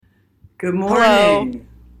Good morning.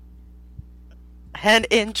 Hello. And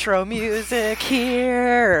intro music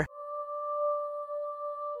here.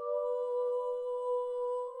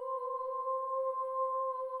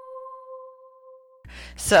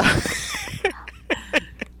 So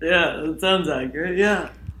Yeah, that sounds accurate. Yeah.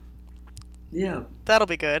 that'll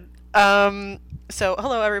be good. So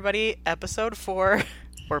hello everybody, episode 4.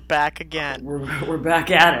 We're back again. We're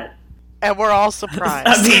back at it. And we're all surprised.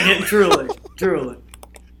 I mean it, truly.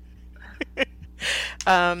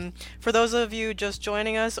 For those of you just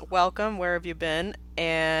joining us, welcome. Where have you been?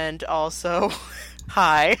 And also,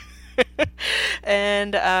 hi.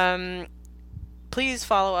 And please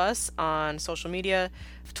follow us on social media.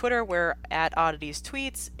 Twitter, we're at Oddities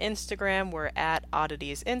Tweets. Instagram, we're at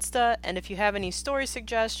Oddities Insta. And if you have any story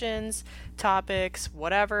suggestions, topics,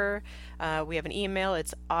 whatever, we have an email.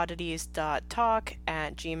 It's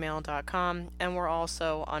oddities.talk@gmail.com. And we're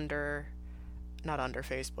also not under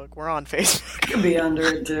Facebook. We're on Facebook. Could be under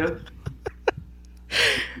it too.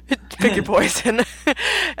 Pick your poison.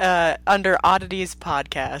 Under Oddities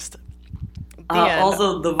Podcast.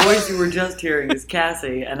 Also, the voice you were just hearing is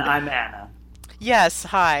Cassie, and I'm Anna. Yes,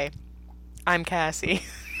 hi. I'm Cassie.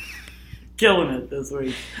 Killing it this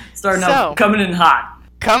week. Starting off, coming in hot.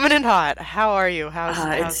 Coming in hot. How are you?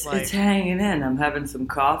 How's life? It's hanging in. I'm having some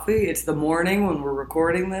coffee. It's the morning when we're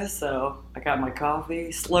recording this, so I got my coffee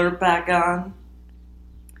slurp back on.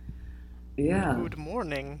 Yeah. Good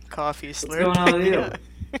morning, coffee slurp. What's going on with you?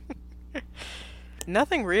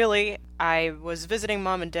 Nothing really. I was visiting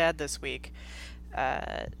mom and dad this week,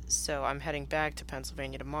 so I'm heading back to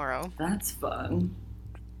Pennsylvania tomorrow. That's fun.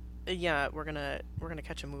 Yeah, we're gonna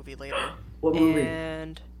catch a movie later. What movie?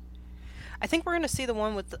 And I think we're gonna see the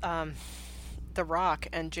one with The Rock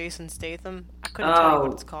and Jason Statham. I couldn't tell you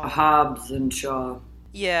what it's called. Hobbs and Shaw.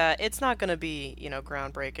 Yeah, it's not gonna be,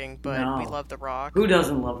 groundbreaking, but we love The Rock. Who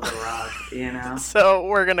doesn't love The Rock, So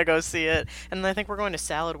we're gonna go see it, and I think we're going to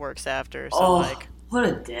Salad Works after. So what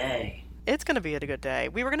a day! It's gonna be a good day.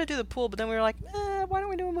 We were gonna do the pool, but then we were like, why don't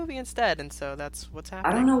we do a movie instead? And so that's what's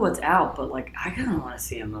happening. I don't know what's out, but I kind of want to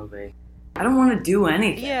see a movie. I don't want to do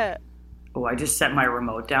anything. Yeah. Oh, I just set my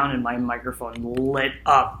remote down and my microphone lit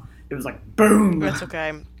up. It was like boom. That's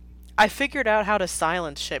okay. I figured out how to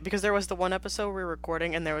silence shit because there was the one episode we were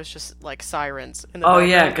recording and there was just sirens in the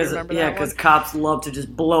background. Because cops love to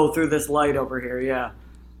just blow through this light over here. Yeah.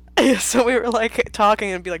 So we were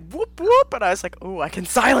talking and be like whoop whoop, and I was like, "Oh, I can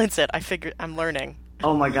silence it." I figured I'm learning.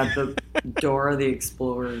 Oh my god, the Dora the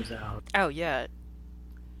Explorer is out. Oh yeah.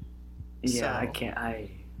 Yeah, I can't.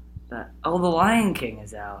 The Lion King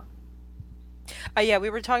is out. Yeah,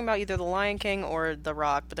 we were talking about either The Lion King or The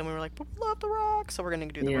Rock, but then we were like, we love The Rock, so we're going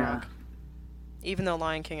to do The Rock. Even though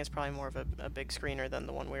Lion King is probably more of a big screener than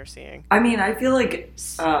the one we were seeing. I mean, I feel like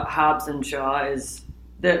Hobbs and Shaw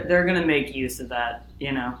they're going to make use of that,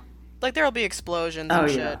 There'll be explosions and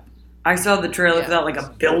shit. Yeah. I saw the trailer for that, a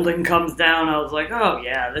building comes down, I was like, oh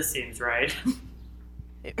yeah, this seems right.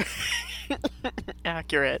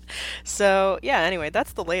 Accurate. So, yeah, anyway,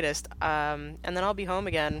 that's the latest. And then I'll be home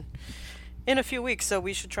again in a few weeks, so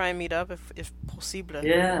we should try and meet up if possible.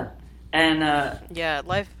 Yeah. And yeah,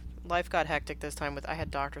 life got hectic this time I had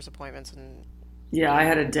doctor's appointments and I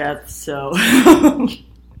had a death, so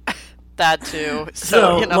that too.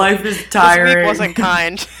 So life is tiring. This week wasn't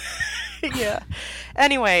kind. Yeah.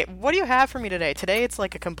 Anyway, what do you have for me today? Today it's a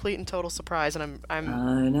complete and total surprise, and I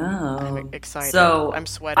know. I'm excited. So I'm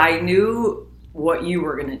sweating. I knew what you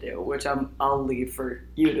were gonna do, which I'll leave for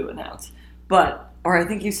you to announce. Or I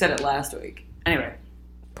think you said it last week. Anyway.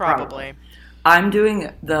 Probably. I'm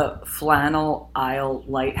doing the Flannel Isle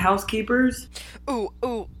Lighthouse Keepers. Ooh.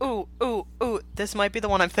 This might be the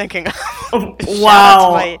one I'm thinking of.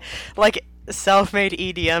 Wow. My, self-made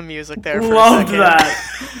EDM music there for Loved a second.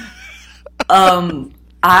 That.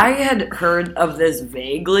 I had heard of this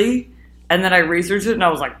vaguely, and then I researched it, and I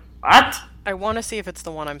was like, what? I want to see if it's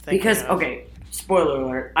the one I'm thinking because, of. okay, spoiler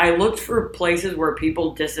alert, I looked for places where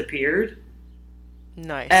people disappeared.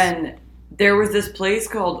 Nice. And there was this place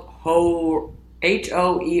called Hoer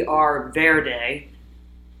Verde,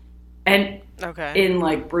 and in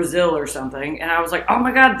Brazil or something, and I was like, oh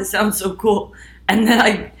my god, this sounds so cool. And then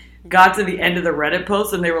I got to the end of the Reddit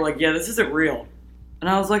post, and they were like, yeah, this isn't real. And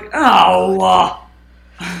I was like, oh,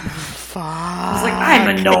 fuck. I was like,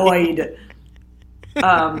 I'm annoyed.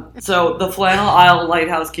 So the Flannel Isle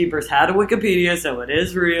Lighthouse Keepers had a Wikipedia, so it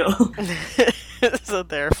is real. So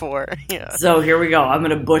therefore, yeah. So here we go. I'm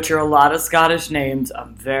going to butcher a lot of Scottish names.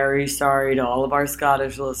 I'm very sorry to all of our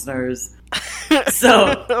Scottish listeners.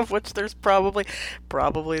 So, of which there's probably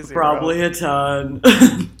zero. Probably a ton.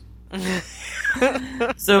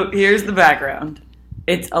 So here's the background.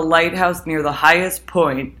 It's a lighthouse near the highest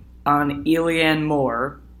point on Elian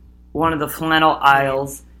Moor, one of the Flannan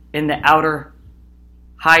Isles in the Outer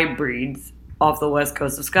Hebrides off the west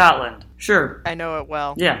coast of Scotland. Sure. I know it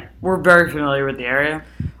well. Yeah, we're very familiar with the area.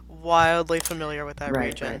 Wildly familiar with that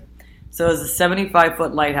region. Right. So it's a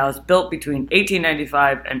 75-foot lighthouse built between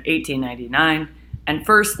 1895 and 1899 and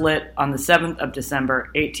first lit on the 7th of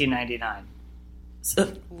December, 1899.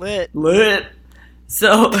 So, Lit.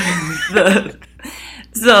 So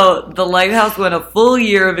the lighthouse went a full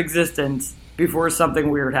year of existence before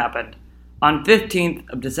something weird happened. On 15th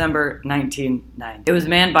of December, 1990. It was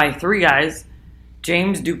manned by 3 guys,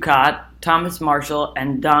 James Ducat, Thomas Marshall,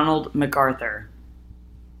 and Donald MacArthur.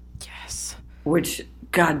 Yes. Which,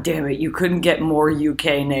 god damn it, you couldn't get more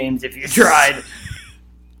UK names if you tried.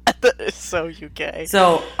 That is so UK.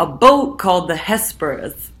 So, a boat called the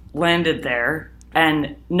Hesperus landed there,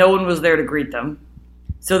 and no one was there to greet them.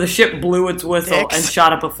 So the ship blew its whistle and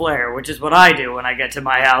shot up a flare, which is what I do when I get to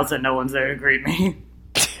my house and no one's there to greet me.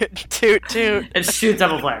 Toot, toot. It shoots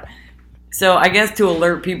up a flare. So I guess to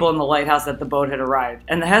alert people in the lighthouse that the boat had arrived.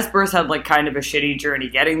 And the Hesperus had like kind of a shitty journey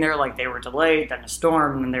getting there. Like they were delayed, then a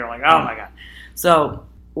storm, and they were like, oh my god. So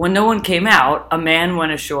when no one came out, a man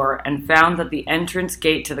went ashore and found that the entrance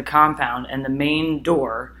gate to the compound and the main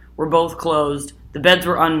door were both closed, the beds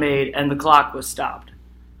were unmade, and the clock was stopped.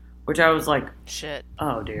 Which I was like, shit.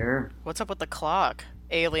 Oh dear. What's up with the clock?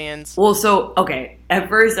 Aliens. Well, so, okay. At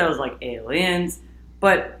first I was like, aliens.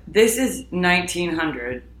 But this is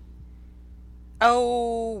 1900.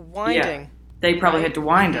 Oh, winding. Yeah, they probably had to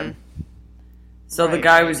wind him. So the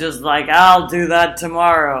guy was just like, I'll do that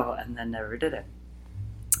tomorrow. And then never did it.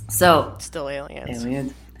 So. Still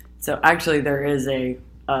aliens. So actually there is a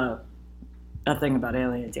thing about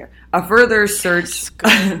aliens here. A further search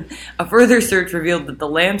revealed that the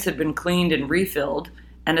lamps had been cleaned and refilled,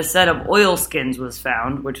 and a set of oilskins was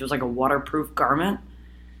found, which was like a waterproof garment,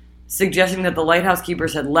 suggesting that the lighthouse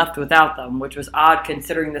keepers had left without them, which was odd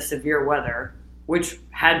considering the severe weather, which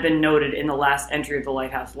had been noted in the last entry of the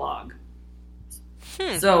lighthouse log.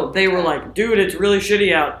 So they were like, dude, it's really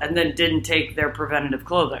shitty out, and then didn't take their preventative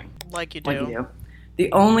clothing. Like you do. The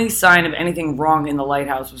only sign of anything wrong in the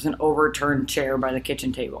lighthouse was an overturned chair by the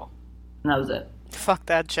kitchen table. And that was it. Fuck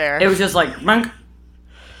that chair. It was just like, monk.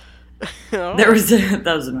 Oh. That was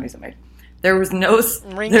the noise it made. There's no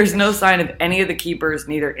sign of any of the keepers,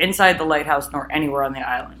 neither inside the lighthouse nor anywhere on the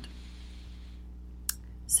island.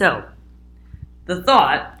 So, the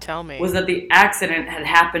thought was that the accident had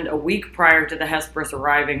happened a week prior to the Hesperus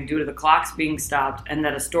arriving due to the clocks being stopped, and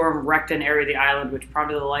that a storm wrecked an area of the island which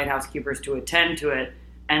prompted the lighthouse keepers to attend to it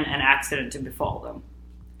and an accident to befall them.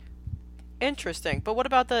 Interesting. But what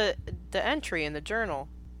about the entry in the journal?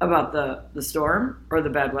 About the storm? Or the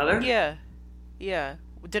bad weather? Yeah.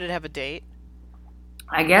 Did it have a date?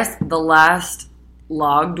 I guess the last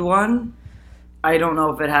logged one, I don't know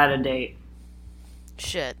if it had a date.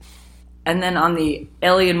 Shit. And then on the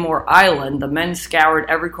Elian Moor Island, the men scoured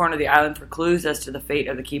every corner of the island for clues as to the fate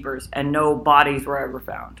of the keepers, and no bodies were ever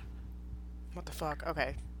found. What the fuck?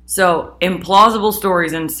 Okay. So, implausible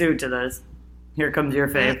stories ensued to this. Here comes your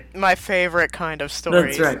fave. My favorite kind of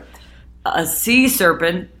stories. That's right. A sea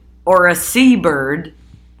serpent or a seabird.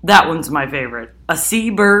 That one's my favorite. A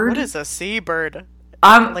seabird. What is a seabird?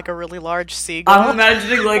 Like a really large seagull? I'm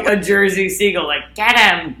imagining like a Jersey seagull, like, get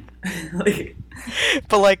him!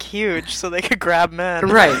 But like huge, so they could grab men.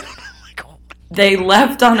 Right. They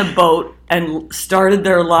left on a boat and started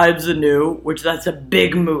their lives anew, which that's a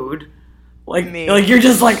big mood. Like you're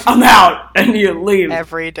just like, I'm out, and you leave.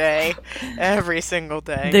 Every day. Every single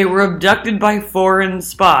day. They were abducted by foreign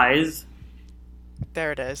spies.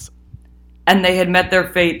 There it is. And they had met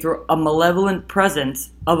their fate through a malevolent presence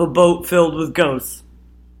of a boat filled with ghosts.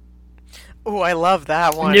 Oh, I love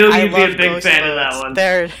that one. Knew you'd be a big fan of that one.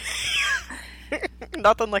 They're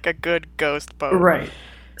nothing like a good ghost boat. Right.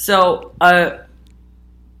 So,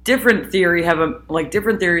 different theories have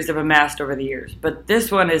amassed over the years, but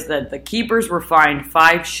this one is that the keepers were fined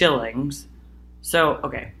 5 shillings. So,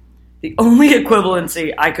 okay, the only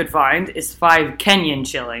equivalency I could find is 5 Kenyan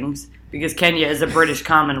shillings, because Kenya is a British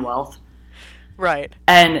Commonwealth. Right.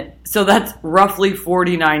 And so that's roughly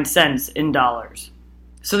 49 cents in dollars.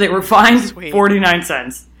 So they were fined 49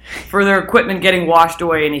 cents for their equipment getting washed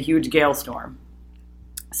away in a huge gale storm.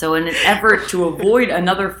 So in an effort to avoid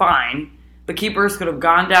another fine, the keepers could have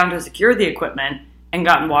gone down to secure the equipment and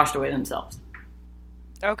gotten washed away themselves.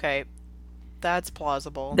 Okay. That's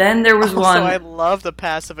plausible. Then there was one... I love the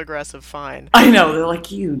passive-aggressive fine. I know. They're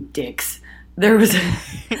like, you dicks. There was a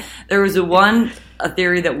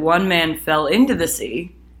theory that one man fell into the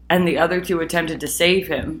sea and the other 2 attempted to save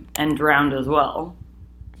him and drowned as well.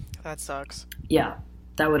 That sucks. Yeah,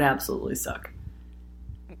 that would absolutely suck.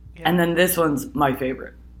 Yeah. And then this one's my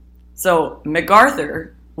favorite. So,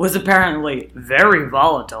 MacArthur was apparently very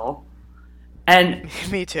volatile. And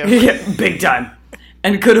Me too. Yeah, big time.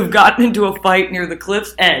 And could have gotten into a fight near the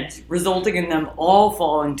cliff's edge, resulting in them all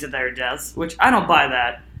falling to their deaths, which I don't buy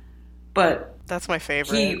that. But that's my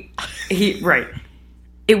favorite. Right.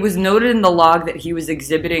 It was noted in the log that he was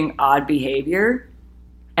exhibiting odd behavior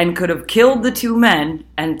and could have killed the two men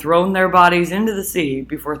and thrown their bodies into the sea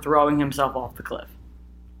before throwing himself off the cliff.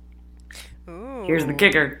 Ooh. Here's the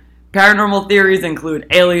kicker. Paranormal theories include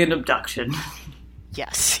alien abduction.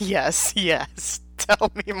 Yes.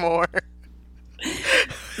 Tell me more.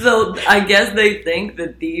 So I guess they think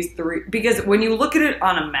that these three... Because when you look at it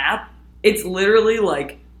on a map, it's literally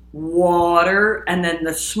like water and then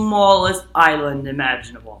the smallest island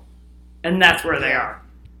imaginable. And that's where they are.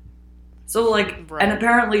 So, like... Right. And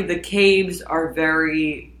apparently the caves are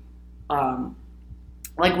very...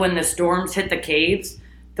 like when the storms hit the caves,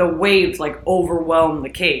 the waves like overwhelm the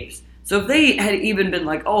caves. So if they had even been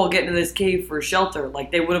like, oh, I'll get into this cave for shelter,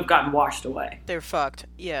 like they would have gotten washed away. They're fucked.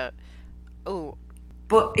 Yeah. Oh.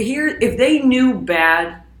 But here, if they knew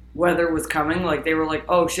bad weather was coming, like they were like,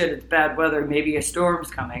 oh shit, it's bad weather, maybe a storm's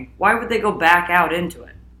coming, why would they go back out into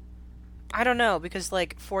it? I don't know, because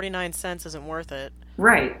like 49 cents isn't worth it.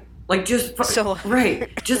 Right. Like just,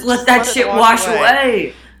 right. Just just let that shit wash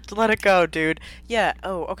away. Just let it go, dude. Yeah.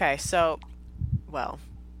 Oh, okay. So, well,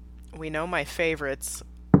 we know my favorites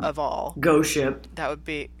of all. Ghost ship. That would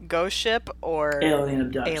be Ghost Ship or Alien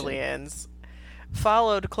abduction. Aliens.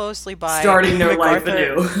 Followed closely by Starting Their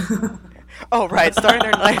MacArthur. Life anew. Oh, right. Starting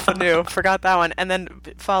Their Life anew. Forgot that one. And then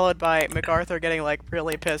followed by MacArthur getting, like,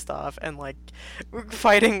 really pissed off and, like,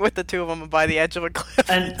 fighting with the two of them by the edge of a cliff.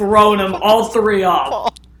 And throwing them all three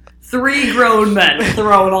off. 3 grown men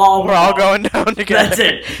throwing all We're all going down together. That's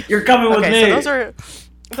it. You're coming with me. So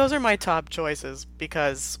those are my top choices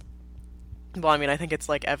because... Well, I mean, I think it's,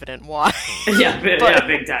 like, evident why. Yeah,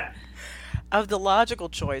 big time. Of the logical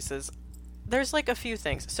choices, there's, like, a few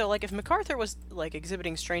things. So, like, if MacArthur was, like,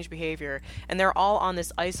 exhibiting strange behavior, and they're all on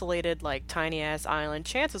this isolated, like, tiny-ass island,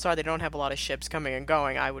 chances are they don't have a lot of ships coming and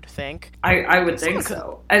going, I would think. I would think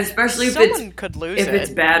so. And especially if it's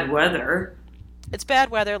bad weather. It's bad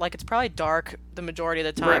weather, like, it's probably dark the majority of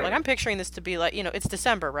the time. Right. Like, I'm picturing this to be, like, you know, it's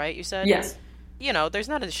December, right, you said? Yes. You know, there's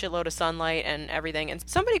not a shitload of sunlight and everything, and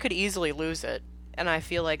somebody could easily lose it. And I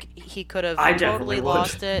feel like he could have totally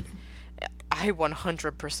lost it. I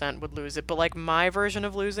 100% would lose it, but like my version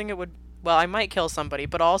of losing it would, well, I might kill somebody,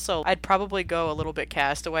 but also I'd probably go a little bit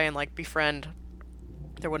castaway and like befriend,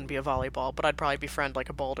 there wouldn't be a volleyball, but I'd probably befriend like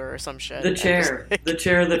a boulder or some shit. The chair. The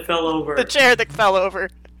chair that fell over. The chair that fell over.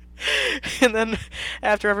 And then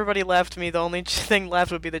after everybody left me, the only thing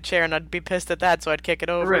left would be the chair, and I'd be pissed at that, so I'd kick it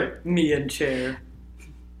over. Right. Me and chair.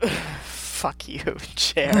 Fuck you,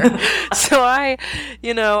 chair. So I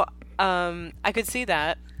could see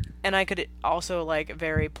that, and I could also, like,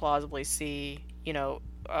 very plausibly see, you know,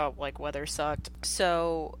 like, weather sucked.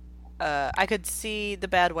 So, I could see the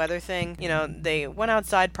bad weather thing. You know, they went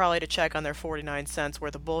outside probably to check on their 49 cents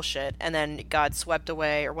worth of bullshit, and then got swept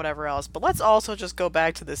away or whatever else. But let's also just go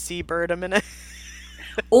back to the seabird a minute.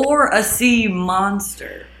 Or a sea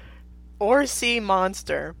monster. Or sea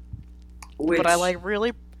monster. But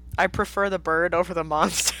I prefer the bird over the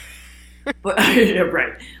monster. But, yeah,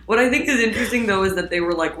 right. What I think is interesting, though, is that they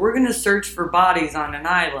were like, we're going to search for bodies on an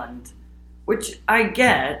island. Which I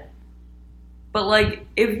get. But, like,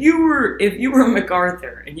 if you were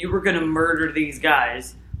MacArthur and you were going to murder these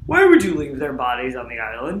guys, why would you leave their bodies on the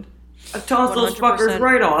island? I'd toss those fuckers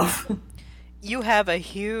right off. You have a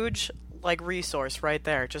huge, like, resource right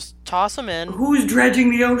there. Just toss them in. Who's dredging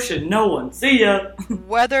the ocean? No one. See ya.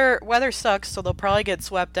 Weather sucks, so they'll probably get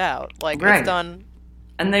swept out. Like, right. It's done.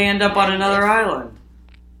 And they end up on another island.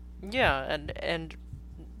 Yeah, and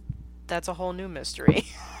that's a whole new mystery.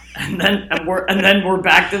 And then we're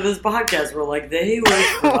back to this podcast. We're like, they were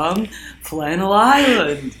from Flannan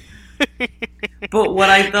Island. But what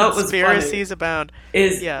I thought was funny conspiracies abound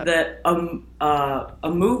is that a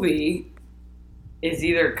movie is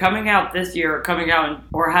either coming out this year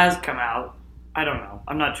or has come out. I don't know.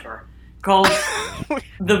 I'm not sure. Called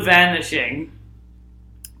The Vanishing,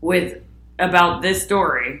 about this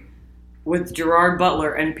story with Gerard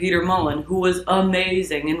Butler and Peter Mullen, who was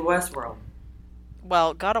amazing in Westworld.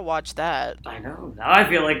 Well, gotta watch that. I know. Now I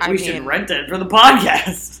feel like we should rent it for the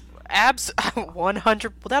podcast.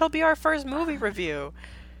 100. Well, that'll be our first movie review.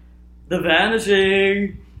 The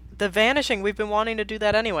Vanishing. The Vanishing. We've been wanting to do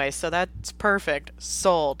that anyway, so that's perfect.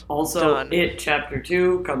 Sold. Also, Done. It Chapter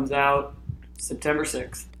 2 comes out September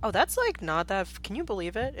 6th. Oh, that's like not that... Can you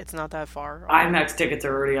believe it? It's not that far. IMAX tickets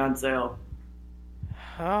are already on sale.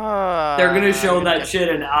 They're going to show that shit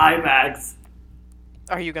in IMAX.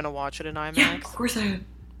 Are you going to watch it in IMAX? Yeah, of course I am.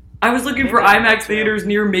 I was looking for IMAX theaters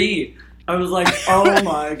near me. I was like, oh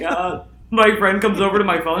my god. My friend comes over to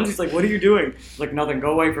my phone. She's like, what are you doing? I was like, nothing.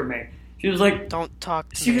 Go away from me. She was like... Don't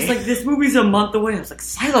talk to me. She was like, this movie's a month away. I was like,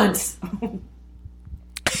 silence.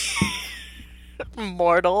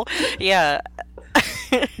 Mortal. Yeah.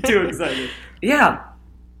 Too excited. Yeah.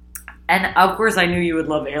 And of course I knew you would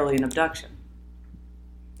love Alien Abduction.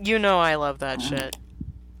 You know I love that shit.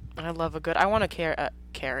 I love a good... I want to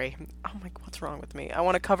carry... Oh my... What's wrong with me? I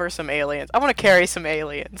want to cover some aliens. I want to carry some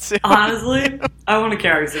aliens. Honestly, I want to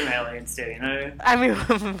carry some aliens too, you know? I mean,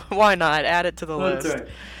 why not? Add it to the list. That's right.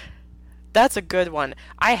 That's a good one.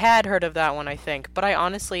 I had heard of that one, I think. But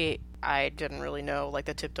I didn't really know, like,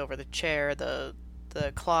 the tipped over the chair, the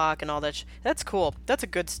clock, and all that. That's cool. That's a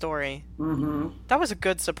good story. Mm-hmm. That was a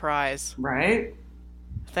good surprise. Right?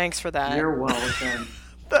 Thanks for that. You're welcome.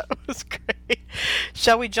 That was great.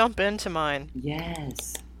 Shall we jump into mine?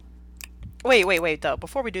 Yes. Wait, though.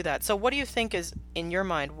 Before we do that, so what do you think is, in your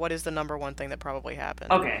mind, what is the number one thing that probably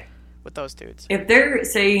happened? Okay. With those dudes? If they're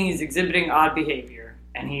saying he's exhibiting odd behavior,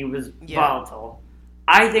 and he was volatile,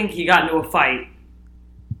 I think he got into a fight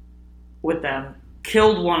with them,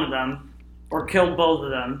 killed one of them, or killed both of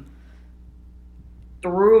them,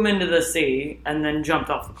 threw him into the sea, and then jumped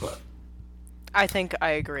off the cliff. I think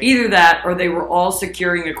I agree. Either that, or they were all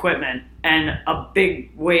securing equipment, and a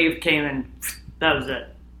big wave came and that was it.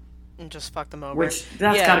 And just fucked them over. Which,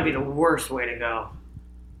 that's gotta be the worst way to go.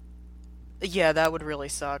 Yeah, that would really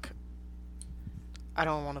suck. I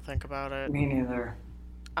don't want to think about it. Me neither.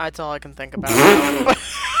 That's all I can think about.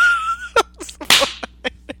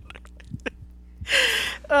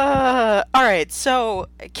 Alright, so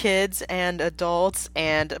kids and adults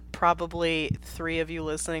and probably 3 of you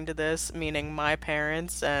listening to this, meaning my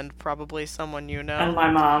parents and probably someone you know. And my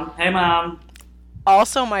mom. Hey, Mom.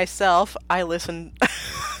 Also myself, I listen...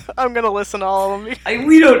 I'm gonna listen to all of them.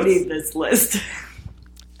 We don't need this list.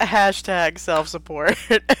 Hashtag self-support.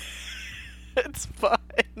 It's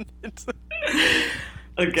fine.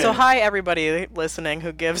 Okay. So hi everybody listening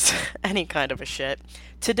who gives any kind of a shit.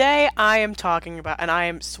 Today I am talking about, and I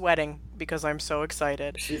am sweating because I'm so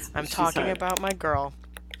excited. I'm talking about my girl.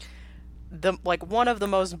 One of the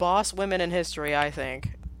most boss women in history, I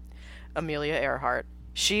think. Amelia Earhart.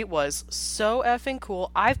 She was so effing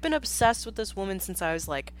cool. I've been obsessed with this woman since I was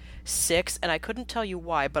 6, and I couldn't tell you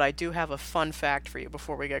why, but I do have a fun fact for you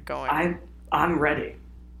before we get going. I'm ready.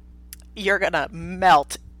 You're gonna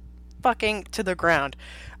melt fucking to the ground.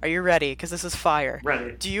 Are you ready? Because this is fire.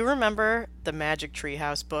 Ready. Do you remember the Magic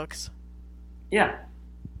Treehouse books? Yeah.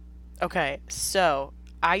 Okay, so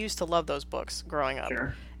I used to love those books growing up.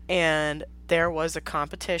 Sure. And there was a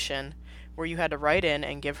competition where you had to write in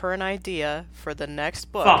and give her an idea for the next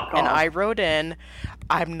book. And I wrote in,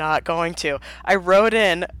 I'm not going to. I wrote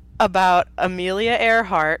in about Amelia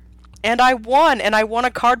Earhart, and I won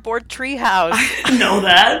a cardboard treehouse. I know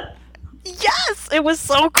that. Yes! It was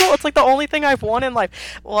so cool. It's the only thing I've won in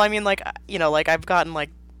life. Well, I mean, I've gotten,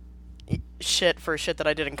 shit for shit that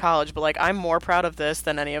I did in college, but, I'm more proud of this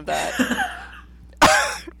than any of that.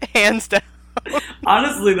 Hands down.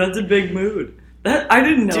 Honestly, that's a big mood. I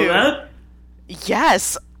didn't know that.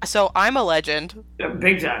 Yes. So I'm a legend.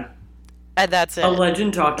 Big time. And that's it. A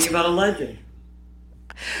legend talking about a legend.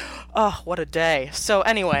 Oh, what a day. So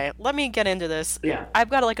anyway, let me get into this. Yeah. I've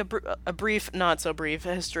got a brief, not so brief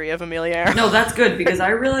history of Amelia Earhart. No, that's good, because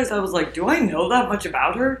I realized I was like, do I know that much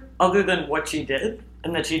about her other than what she did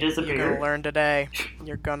and that she disappeared? You're gonna learn today.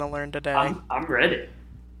 You're gonna learn today. I'm ready.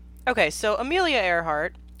 Okay, so Amelia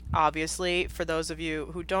Earhart, obviously, for those of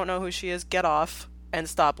you who don't know who she is, get off and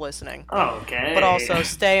stop listening. Okay. But also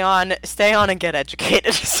stay on and get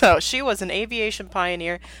educated. So she was an aviation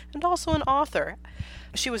pioneer and also an author.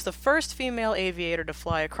 She was the first female aviator to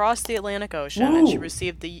fly across the Atlantic Ocean, and she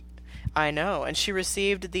received the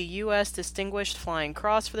U.S. Distinguished Flying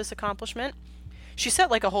Cross for this accomplishment. She set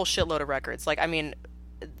a whole shitload of records.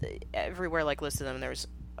 Everywhere listed them, there was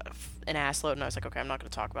an assload, and I was like, okay, I'm not going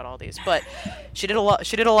to talk about all these, but she did a lot.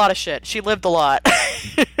 She did a lot of shit. She lived a lot.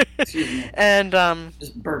 Excuse me. And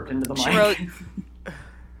just burped into the mic. She wrote.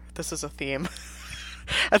 This is a theme.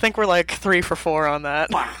 I think we're 3 for 4 on that.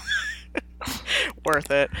 Worth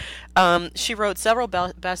it. She wrote several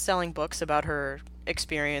best-selling books about her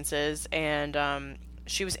experiences, and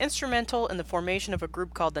she was instrumental in the formation of a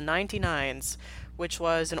group called the 99s, which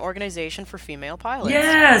was an organization for female pilots.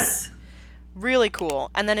 Yes! Really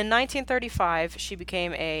cool. And then in 1935, she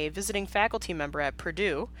became a visiting faculty member at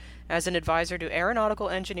Purdue as an advisor to aeronautical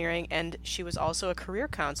engineering, and she was also a career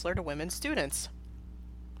counselor to women students.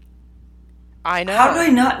 I know. How do I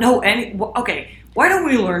not know any... Okay, why don't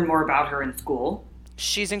we learn more about her in school?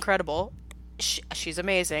 She's incredible. She's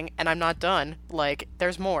amazing, and I'm not done. Like,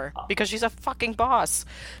 there's more, because she's a fucking boss.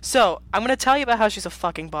 So, I'm going to tell you about how she's a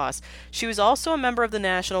fucking boss. She was also a member of the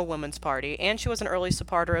National Women's Party, and she was an early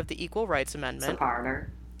supporter of the Equal Rights Amendment.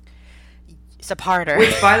 Supporter.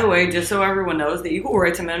 Which, by the way, just so everyone knows, the Equal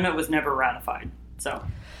Rights Amendment was never ratified.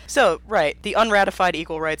 So, right, the unratified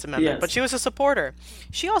Equal Rights Amendment. Yes. But she was a supporter.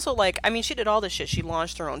 She also, she did all this shit. She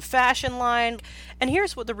launched her own fashion line. And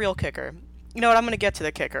here's what the real kicker. You know what, I'm going to get to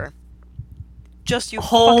the kicker. Just you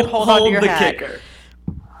fucking hold on to your hat. Kicker.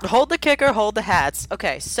 Hold the kicker, hold the hats.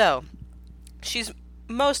 Okay, so, she's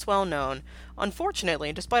most well known,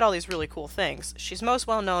 unfortunately, despite all these really cool things, she's most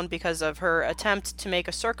well known because of her attempt to make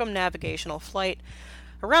a circumnavigational flight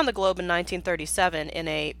around the globe in 1937 in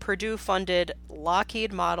a Purdue-funded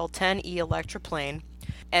Lockheed Model 10E Electroplane,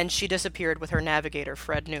 and she disappeared with her navigator,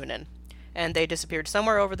 Fred Noonan. And they disappeared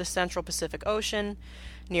somewhere over the central Pacific Ocean,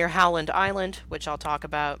 near Howland Island, which I'll talk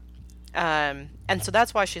about. And so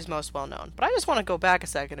that's why she's most well known. But I just want to go back a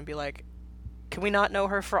second and be like, can we not know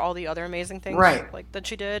her for all the other amazing things that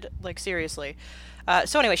she did? Like, seriously.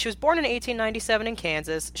 So anyway, she was born in 1897 in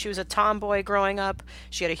Kansas. She was a tomboy growing up.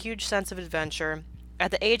 She had a huge sense of adventure.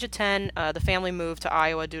 At the age of 10, the family moved to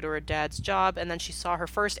Iowa due to her dad's job, and then she saw her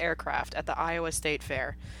first aircraft at the Iowa State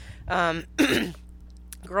Fair.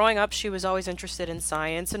 Growing up, she was always interested in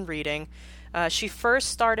science and reading. She first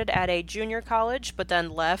started at a junior college, but then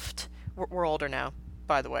left. We're older now,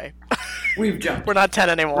 by the way. We've jumped. We're not 10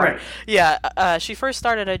 anymore. Right. Yeah, she first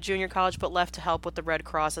started at junior college, but left to help with the Red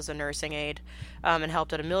Cross as a nursing aide, and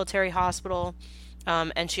helped at a military hospital.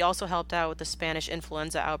 And she also helped out with the Spanish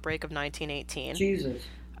influenza outbreak of 1918. Jesus.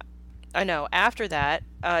 I know. After that,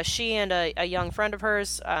 she and a young friend of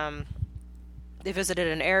hers, they visited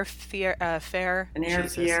an fair. An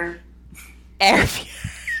airfare.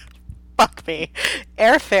 Fuck me.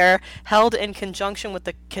 Airfare held in conjunction with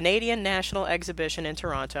the Canadian National Exhibition in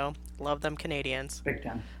Toronto. Love them Canadians. Big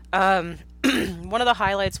time. One of the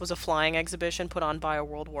highlights was a flying exhibition put on by a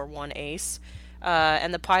World War I ace.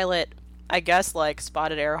 And the pilot, I guess,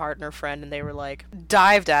 spotted Earhart and her friend, and they were,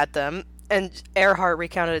 dived at them. And Earhart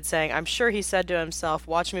recounted it saying, "I'm sure he said to himself,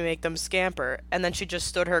 watch me make them scamper." And then she just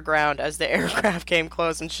stood her ground as the aircraft came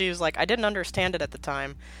close, and she was like, I didn't understand it at the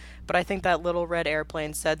time, but I think that little red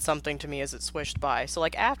airplane said something to me as it swished by. So,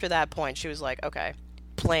 after that point, she was like, okay,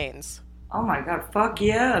 planes. Oh my god, fuck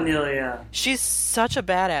yeah, Amelia. She's such a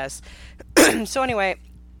badass. So anyway,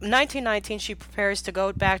 1919, she prepares to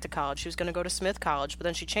go back to college. She was going to go to Smith College, but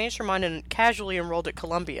then she changed her mind and casually enrolled at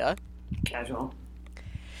Columbia. Casual.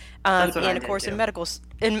 And of course, in medical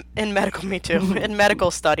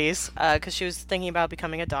studies, because she was thinking about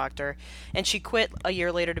becoming a doctor, and she quit a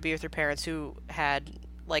year later to be with her parents, who had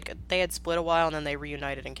they had split a while and then they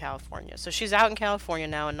reunited in California. So she's out in California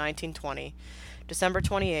now in 1920, December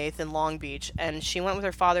 28th in Long Beach, and she went with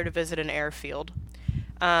her father to visit an airfield.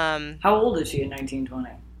 How old is she in 1920?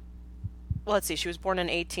 Well, let's see. She was born in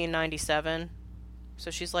 1897,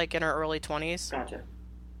 so she's in her early 20s. Gotcha.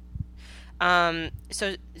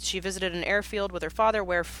 So she visited an airfield with her father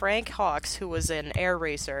where Frank Hawks, who was an air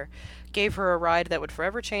racer, gave her a ride that would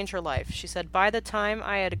forever change her life. She said, by the time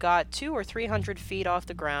I had got 200 or 300 feet off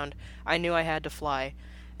the ground, I knew I had to fly.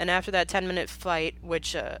 And after that 10-minute flight,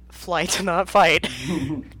 which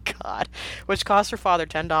cost her father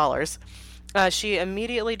 $10, she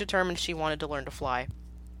immediately determined she wanted to learn to fly.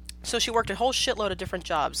 So she worked a whole shitload of different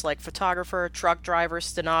jobs, like photographer, truck driver,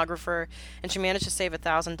 stenographer, and she managed to save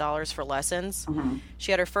 $1,000 for lessons. Mm-hmm.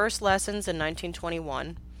 She had her first lessons in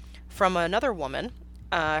 1921 from another woman.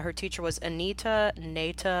 Her teacher was Anita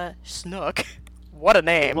Snook. What a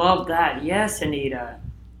name. Love that. Yes, Anita.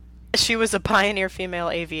 She was a pioneer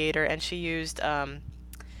female aviator, and she used,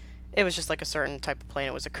 it was just a certain type of plane.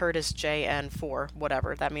 It was a Curtiss JN4,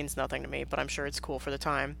 whatever. That means nothing to me, but I'm sure it's cool for the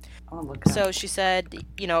time. Oh, look. So she said,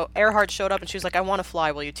 Earhart showed up, and she was like, I want to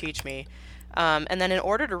fly. Will you teach me? And then in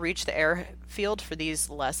order to reach the airfield for these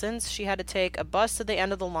lessons, she had to take a bus to the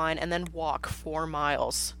end of the line and then walk 4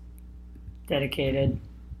 miles. Dedicated.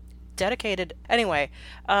 Anyway.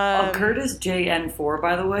 A Curtiss JN4,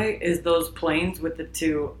 by the way, is those planes with the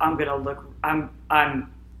two... I'm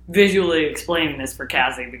visually explaining this for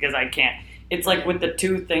Cassie because I can't. It's with the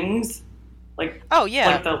two things. Oh,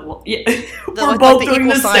 yeah. We're both doing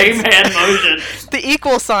the same hand motion. The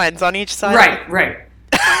equal signs on each side. Right.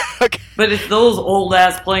 Okay. But it's those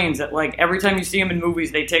old-ass planes that, like, every time you see them in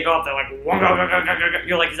movies, they take off, they're like,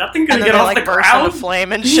 you're like, is that thing gonna get off the ground? And burst into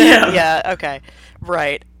flame and shit? Yeah, okay.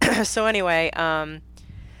 Right. So anyway,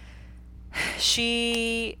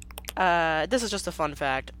 she, this is just a fun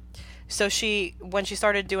fact. So when she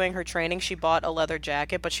started doing her training, she bought a leather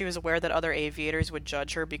jacket, but she was aware that other aviators would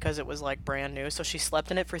judge her because it was, like, brand new, so she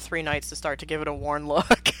slept in it for 3 nights to start to give it a worn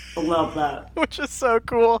look. I love that. Which is so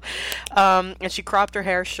cool. And she cropped her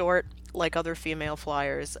hair short, like other female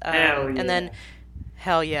flyers. Hell yeah. And then,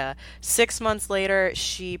 hell yeah. 6 months later,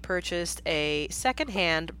 she purchased a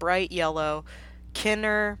second-hand, bright yellow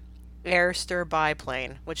Kinner Airster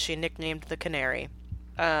biplane, which she nicknamed the Canary.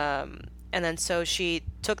 And then so she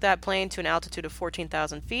took that plane to an altitude of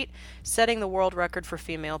 14,000 feet, setting the world record for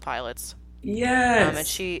female pilots. Yes. And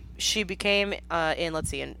she became, in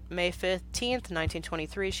May 15th,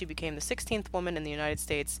 1923, she became the 16th woman in the United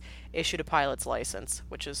States issued a pilot's license,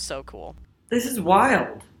 which is so cool. This is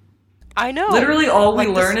wild. I know. Literally all we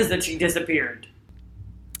learn is that she disappeared.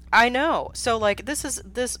 I know. So, like,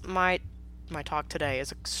 my talk today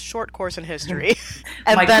is a short course in history,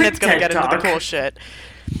 and then it's going to get into the cool shit.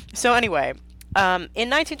 So anyway, in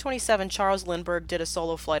 1927, Charles Lindbergh did a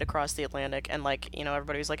solo flight across the Atlantic, and, like, you know,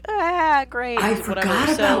 everybody was like, great, I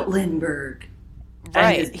forgot about Lindbergh.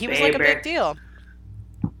 Right, he was like a big deal.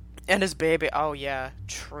 And his baby, oh yeah,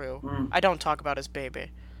 true. I don't talk about his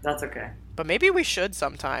baby. That's okay. But maybe we should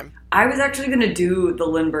sometime. I was actually going to do the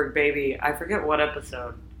Lindbergh baby. I forget what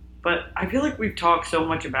episode, but I feel like we've talked so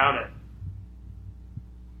much about it.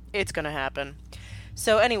 It's going to happen.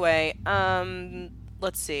 So anyway,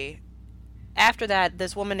 let's see. After that,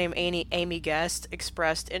 this woman named Amy Guest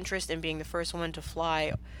expressed interest in being the first woman to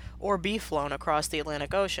fly or be flown across the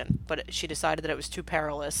Atlantic Ocean, but she decided that it was too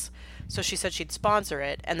perilous, so she said she'd sponsor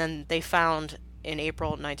it, and then they found, in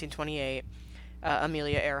April 1928,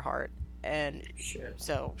 Amelia Earhart, and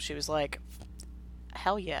so she was like,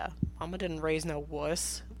 hell yeah, Mama didn't raise no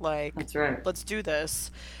wuss, like, that's right. Let's do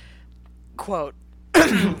this. Quote.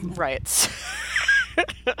 Right.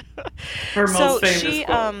 Her most famous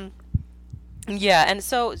quote. Yeah, and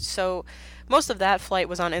so most of that flight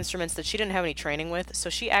was on instruments that she didn't have any training with, so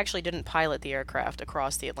she actually didn't pilot the aircraft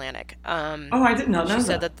across the Atlantic. I did not know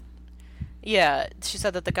that. Yeah, she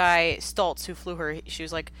said that the guy, Stoltz, who flew her, she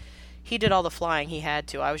was like, he did all the flying he had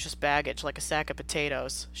to. I was just baggage, like a sack of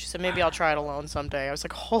potatoes. She said, maybe I'll try it alone someday. I was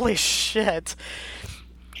like, holy shit.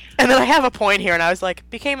 And then I have a point here, and I was like,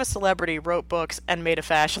 became a celebrity, wrote books, and made a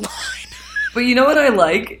fashion line. But you know what I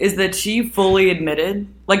like is that she fully admitted,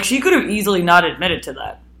 like, she could have easily not admitted to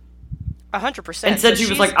that. 100%. Instead, she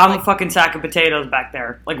was like, I'm a fucking sack of potatoes back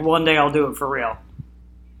there. Like, one day I'll do it for real.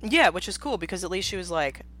 Yeah, which is cool, because at least she was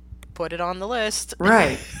like, put it on the list.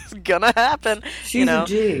 Right. It's gonna happen. She's a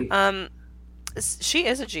G. She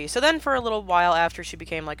is a G. So then for a little while after she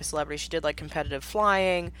became, like, a celebrity, she did, like, competitive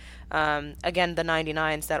flying. Again, the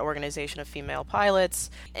 99's, that organization of female pilots.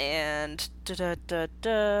 And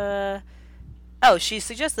oh, she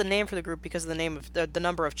suggests the name for the group because of the name of the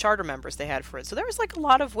number of charter members they had for it. So there was, like, a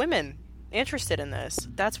lot of women interested in this.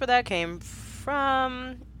 That's where that came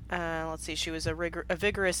from. Let's see. She was a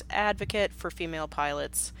vigorous advocate for female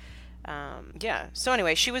pilots. Yeah. So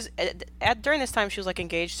anyway, she was during this time she was, like,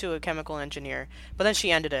 engaged to a chemical engineer, but then she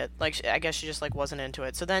ended it. Like, I guess she just, like, wasn't into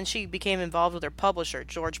it. So then she became involved with her publisher,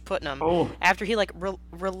 George Putnam, after he, like,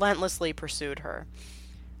 relentlessly pursued her,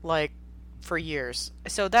 like, for years.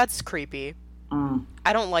 So that's creepy.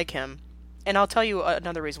 I don't like him. And I'll tell you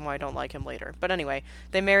another reason why I don't like him later. But anyway,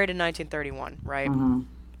 they married in 1931, right? Mm-hmm.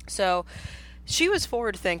 So she was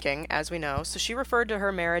forward-thinking, as we know, so she referred to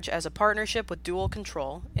her marriage as a partnership with dual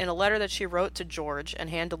control. In a letter that she wrote to George and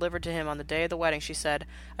hand-delivered to him on the day of the wedding, she said,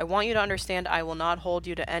 I want you to understand I will not hold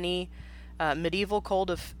you to any medieval code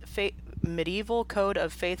of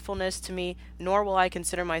faithfulness to me, nor will I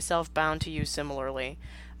consider myself bound to you similarly.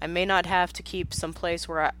 I may have to keep some place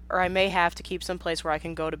where I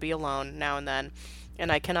can go to be alone now and then,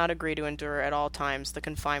 and I cannot agree to endure at all times the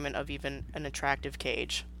confinement of even an attractive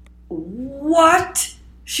cage. What?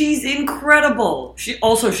 She's incredible.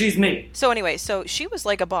 She's me. So anyway, so she was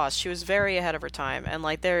like a boss. She was very ahead of her time, and,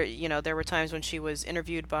 like, there were times when she was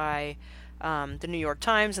interviewed by the New York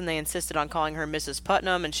Times, and they insisted on calling her Mrs.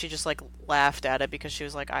 Putnam, and she just, like, laughed at it because she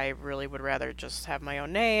was like, I really would rather just have my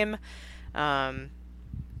own name.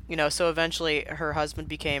 So eventually her husband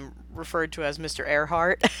became referred to as Mr.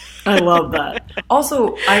 Earhart. I love that.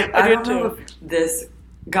 Also, I don't know if this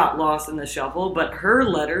got lost in the shuffle, but her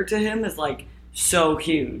letter to him is, like, so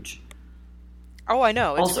huge. Oh, I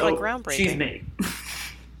know. It's also, like groundbreaking. She's me.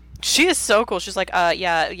 She is so cool. She's like,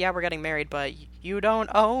 yeah, we're getting married, but you don't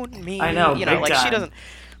own me. I know, like, time. she doesn't.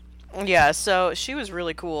 Yeah, so she was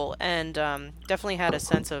really cool and definitely had a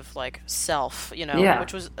sense of like self,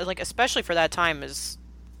 which was like especially for that time is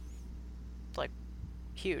like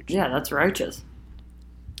huge. Yeah, that's righteous.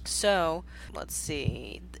 So, let's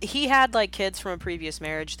see. He had like kids from a previous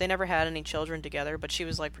marriage. They never had any children together, but she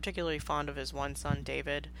was like particularly fond of his one son,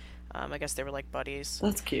 David. I guess they were like buddies.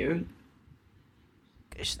 That's cute.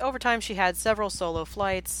 Over time, she had several solo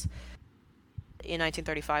flights. In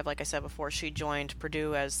 1935, like I said before, she joined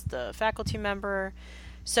Purdue as the faculty member.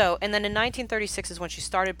 So, and then in 1936 is when she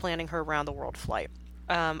started planning her around-the-world flight.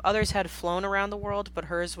 Others had flown around the world, but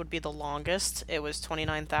hers would be the longest. It was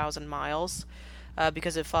 29,000 miles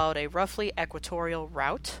because it followed a roughly equatorial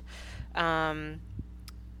route.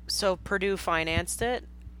 So Purdue financed it.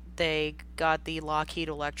 They got the Lockheed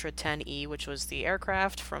Electra 10E, which was the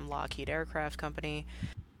aircraft from Lockheed Aircraft Company.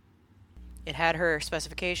 It had her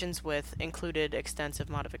specifications with included extensive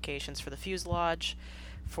modifications for the fuselage,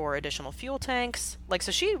 for additional fuel tanks. Like,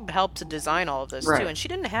 so she helped to design all of this, too, and she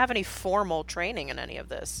didn't have any formal training in any of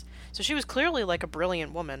this. So she was clearly, like, a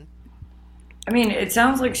brilliant woman. I mean, it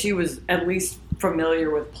sounds like she was at least familiar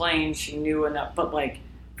with planes. She knew enough, but, like,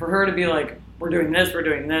 for her to be like, we're doing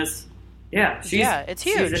this, yeah, it's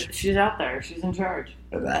huge. She's out there. She's in charge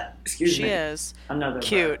of that. Excuse me. She is. Another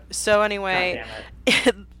cute. So anyway...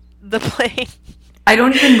 The plane. I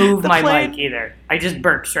don't even move my mic either. I just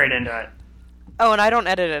burp straight into it. Oh, and I don't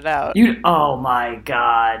edit it out. Oh my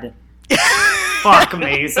god. Fuck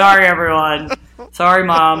me. Sorry, everyone. Sorry,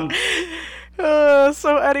 Mom.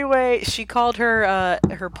 So anyway, she called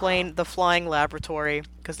her plane the Flying Laboratory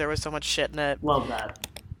because there was so much shit in it. Love that.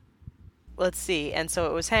 Let's see. And so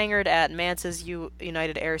it was hangared at Mance's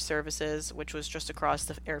United Air Services, which was just across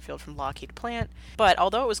the airfield from Lockheed plant. But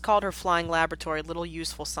although it was called her Flying Laboratory, little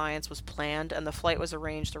useful science was planned, and the flight was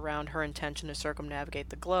arranged around her intention to circumnavigate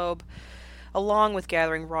the globe, along with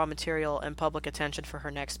gathering raw material and public attention for her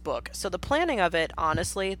next book. So the planning of it,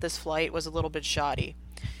 honestly, this flight was a little bit shoddy.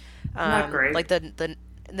 Not great. Like the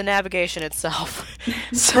navigation itself.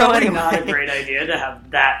 So probably not a great idea to have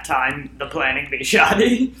that time the planning be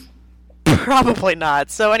shoddy. Probably not.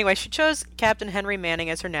 So anyway, she chose Captain Henry Manning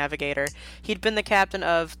as her navigator. He'd been the captain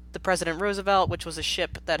of the President Roosevelt, which was a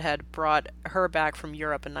ship that had brought her back from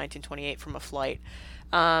Europe in 1928 from a flight.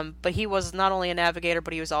 But he was not only a navigator,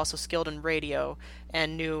 but he was also skilled in radio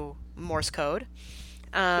and knew Morse code.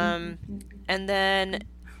 And then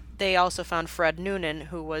they also found Fred Noonan,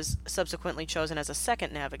 who was subsequently chosen as a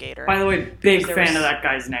second navigator. By the way, big fan of that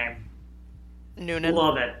guy's name. Noonan?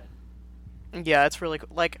 Love it. Yeah, it's really cool.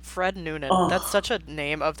 Like, Fred Noonan. Oh, that's such a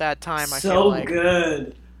name of that time, I So feel like.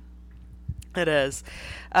 good. It is.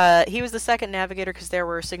 He was the second navigator because there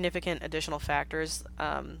were significant additional factors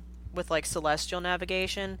with, like, celestial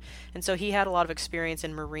navigation. And so he had a lot of experience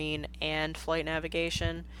in marine and flight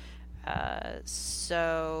navigation.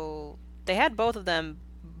 So they had both of them,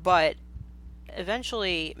 but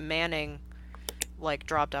eventually Manning... like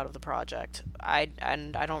dropped out of the project. I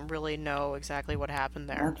don't really know exactly what happened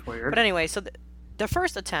there. That's weird. But anyway, so the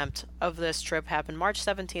first attempt of this trip happened March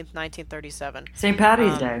 17th, 1937. St.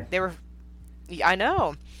 Patty's Day. I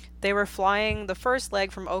know. They were flying the first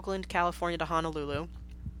leg from Oakland, California to Honolulu.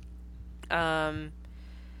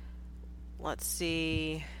 Let's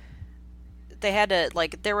see. They had to,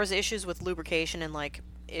 like, there was issues with lubrication and, like,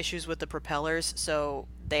 issues with the propellers, so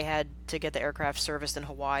they had to get the aircraft serviced in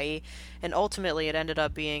Hawaii, and ultimately it ended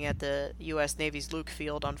up being at the U.S. Navy's Luke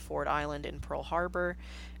Field on Ford Island in Pearl Harbor.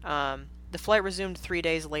 The flight resumed 3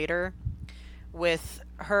 days later with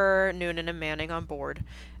her, Noonan, and Manning on board,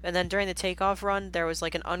 and then during the takeoff run there was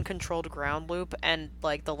like an uncontrolled ground loop, and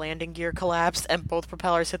like the landing gear collapsed and both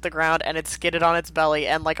propellers hit the ground and it skidded on its belly,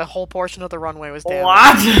 and like a whole portion of the runway was damaged.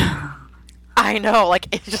 What? I know, like,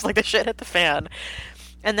 it's just like the shit hit the fan.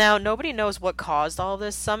 And now nobody knows what caused all of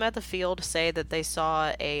this. Some at the field say that they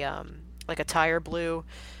saw a tire blew.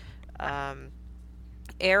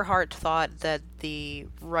 Earhart thought that the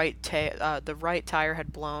right tire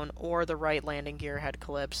had blown or the right landing gear had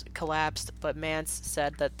collapsed, but Mance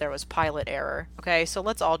said that there was pilot error. Okay, so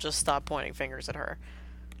let's all just stop pointing fingers at her.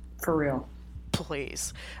 For real.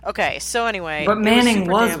 Please. Okay, so anyway. But Manning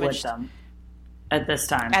was with them at this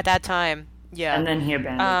time. At that time, yeah. And then he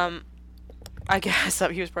abandoned. I guess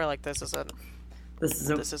he was probably like, this isn't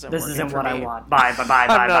what I want. Bye.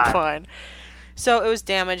 I'm not fine. So it was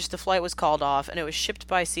damaged, the flight was called off, and it was shipped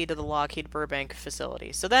by sea to the Lockheed Burbank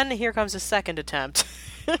facility. So then here comes a second attempt.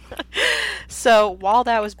 So while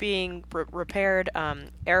that was being repaired,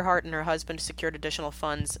 Earhart and her husband secured additional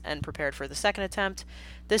funds and prepared for the second attempt.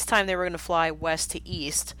 This time they were going to fly west to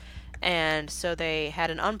east, and so they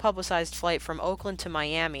had an unpublicized flight from Oakland to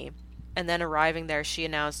Miami. and then arriving there, she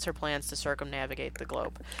announced her plans to circumnavigate the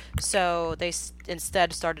globe. So they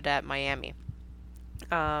instead started at Miami.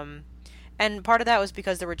 And part of that was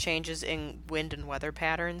because there were changes in wind and weather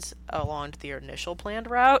patterns along the initial planned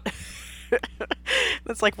route.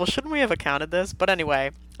 It's like, well, shouldn't we have accounted this? But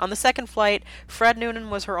anyway, on the second flight, Fred Noonan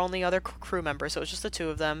was her only other crew member, so it was just the two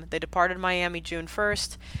of them. They departed Miami June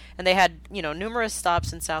 1st, and they had, numerous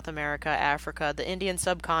stops in South America, Africa, the Indian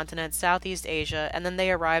subcontinent, Southeast Asia, and then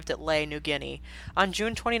they arrived at Lae, New Guinea on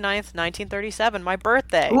June 29th, 1937, my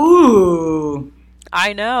birthday. Ooh!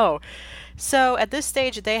 I know. So at this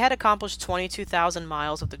stage, they had accomplished 22,000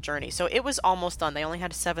 miles of the journey. So it was almost done. They only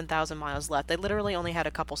had 7,000 miles left. They literally only had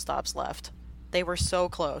a couple stops left. They were so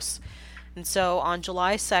close. And so on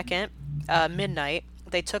July 2nd, midnight,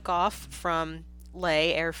 they took off from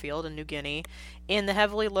Lae Airfield in New Guinea in the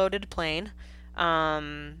heavily loaded plane.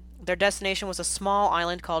 Their destination was a small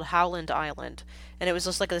island called Howland Island. And it was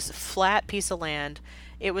just like this flat piece of land.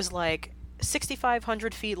 It was like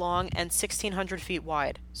 6,500 feet long and 1,600 feet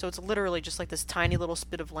wide. So it's literally just like this tiny little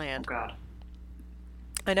spit of land. Oh, God.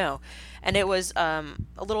 I know. And it was a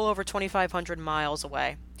little over 2,500 miles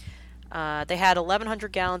away. They had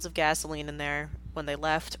 1,100 gallons of gasoline in there when they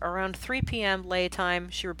left. Around 3 p.m. Lae time,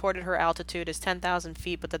 she reported her altitude as 10,000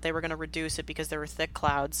 feet, but that they were going to reduce it because there were thick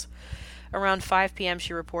clouds. Around 5 p.m.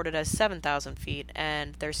 she reported as 7,000 feet,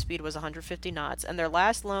 and their speed was 150 knots. And their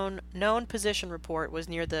last known position report was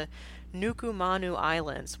near the Nukumanu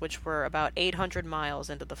Islands, which were about 800 miles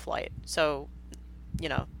into the flight. So,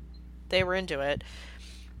 they were into it.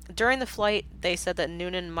 During the flight, they said that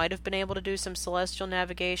Noonan might have been able to do some celestial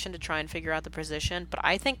navigation to try and figure out the position, but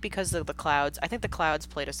I think because of the clouds,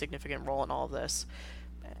 played a significant role in all of this.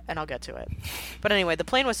 And I'll get to it. But anyway, the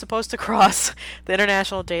plane was supposed to cross the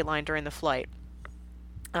international date line during the flight.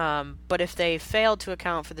 But if they failed to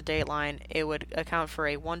account for the date line, it would account for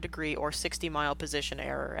a 1 degree or 60-mile position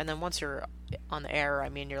error. And then once you're on the error,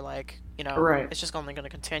 you're like, right. It's just only going to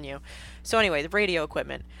continue. So anyway, the radio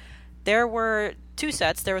equipment. There were 2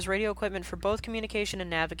 sets. There was radio equipment for both communication and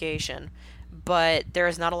navigation, but there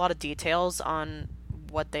is not a lot of details on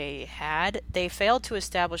what they had. They failed to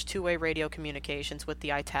establish two-way radio communications with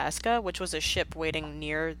the Itasca, which was a ship waiting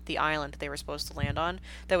near the island they were supposed to land on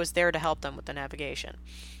that was there to help them with the navigation.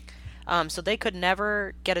 So they could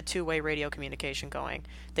never get a two-way radio communication going.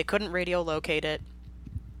 They couldn't radio locate it.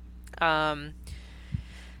 I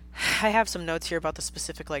have some notes here about the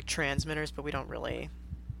specific transmitters, but we don't really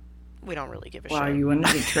give a shit. Wow, you went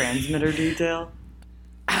into transmitter detail?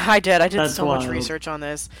 I did. That's so wild. Much research on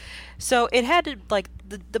this. So it had to,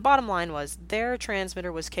 the bottom line was their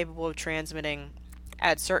transmitter was capable of transmitting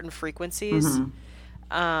at certain frequencies.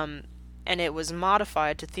 Mm-hmm. And it was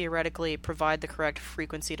modified to theoretically provide the correct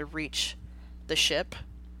frequency to reach the ship.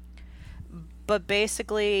 But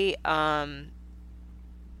basically,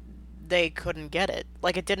 they couldn't get it.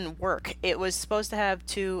 It didn't work. It was supposed to have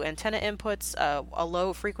 2 antenna inputs, a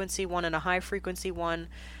low frequency one and a high frequency one.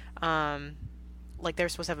 They're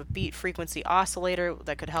supposed to have a beat frequency oscillator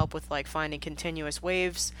that could help with finding continuous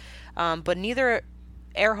waves. But neither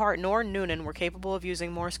Earhart nor Noonan were capable of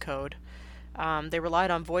using Morse code. They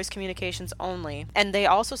relied on voice communications only. And they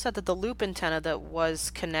also said that the loop antenna that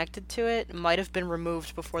was connected to it might have been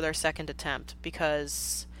removed before their second attempt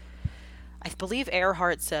because I believe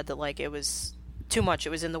Earhart said that it was too much.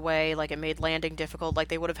 It was in the way, it made landing difficult.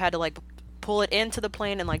 They would have had to pull it into the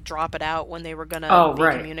plane and drop it out when they were gonna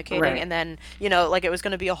be communicating, right. And then it was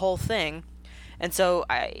gonna be a whole thing. And so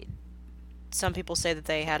some people say that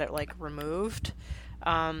they had it removed.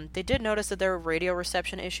 They did notice that there were radio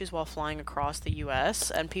reception issues while flying across the U.S.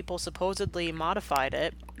 and people supposedly modified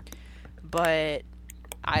it, but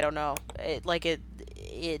I don't know.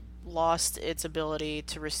 It lost its ability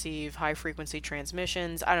to receive high frequency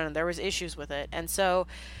transmissions. I don't know. There was issues with it, and so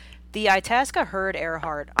the Itasca heard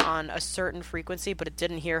Earhart on a certain frequency, but it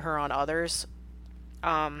didn't hear her on others.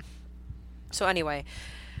 So anyway,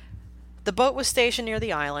 the boat was stationed near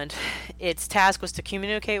the island. Its task was to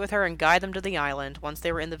communicate with her and guide them to the island once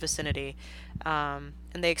they were in the vicinity. And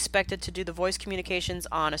they expected to do the voice communications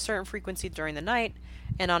on a certain frequency during the night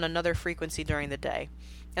and on another frequency during the day.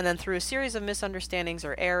 And then through a series of misunderstandings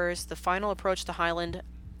or errors, the final approach to Howland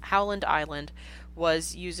Island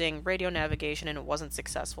was using radio navigation, and it wasn't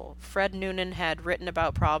successful. Fred Noonan had written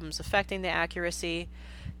about problems affecting the accuracy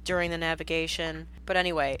during the navigation. But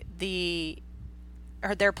anyway,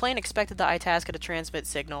 their plane expected the Itasca to transmit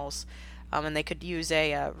signals, and they could use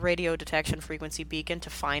a radio detection frequency beacon to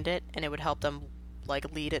find it, and it would help them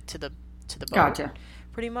lead it to the boat. Gotcha.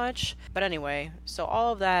 Pretty much. But anyway, so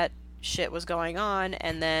all of that shit was going on,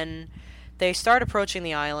 and then They start approaching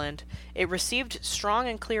the island. It received strong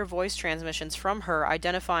and clear voice transmissions from her,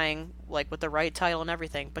 identifying, like, with the right title and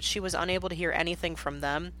everything, but she was unable to hear anything from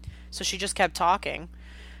them, so she just kept talking.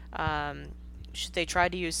 They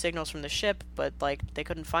tried to use signals from the ship, but, like, they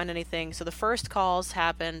couldn't find anything. So the first calls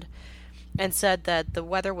happened and said that the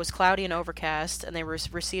weather was cloudy and overcast, and they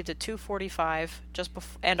received at 2:45,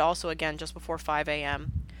 and also again just before 5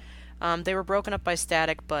 a.m. They were broken up by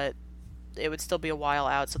static, but it would still be a while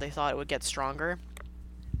out, so they thought it would get stronger.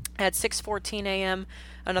 At 6:14 a.m.,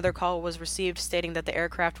 another call was received stating that the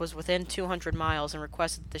aircraft was within 200 miles and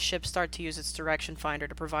requested that the ship start to use its direction finder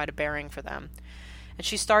to provide a bearing for them. And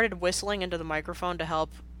she started whistling into the microphone to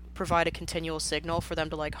help provide a continual signal for them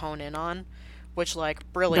to, like, hone in on, which, like,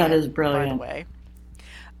 brilliant. That is brilliant. By the way.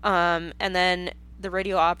 And then the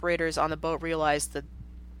radio operators on the boat realized that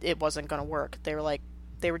it wasn't going to work.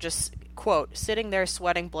 They were just, quote, sitting there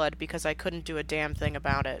sweating blood because I couldn't do a damn thing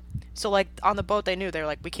about it. So, like, on the boat they knew. They were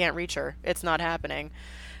like, we can't reach her. It's not happening.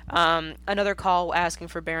 Another call asking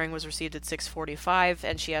for bearing was received at 6:45,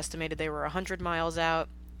 and she estimated they were 100 miles out.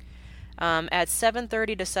 At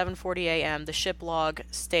 7:30 to 7:40 a.m., the ship log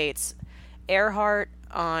states, Earhart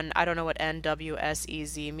on, I don't know what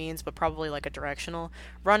NWSEZ means, but probably like a directional,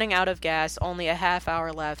 running out of gas, only a half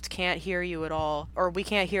hour left, can't hear you at all, or we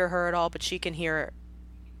can't hear her at all, but we can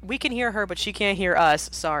hear her, but she can't hear us,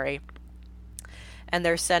 sorry. And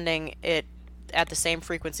they're sending it at the same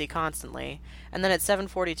frequency constantly. And then at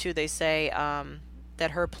 7:42 they say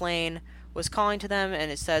that her plane was calling to them, and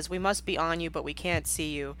it says, we must be on you, but we can't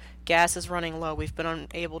see you. Gas is running low. We've been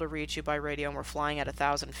unable to reach you by radio, and we're flying at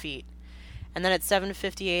 1,000 feet. And then at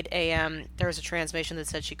 7:58 a.m., there was a transmission that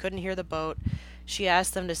said she couldn't hear the boat. She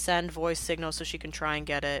asked them to send voice signals so she can try and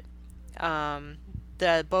get it.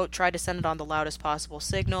 The boat tried to send it on the loudest possible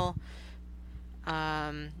signal.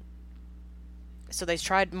 So they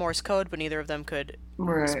tried Morse code, but neither of them could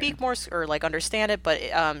speak Morse or, like, understand it. But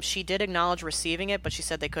she did acknowledge receiving it, but she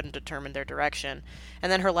said they couldn't determine their direction.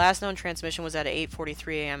 And then her last known transmission was at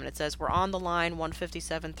 8:43 a.m., and it says, we're on the line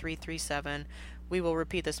 157.337. We will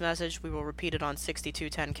repeat this message. We will repeat it on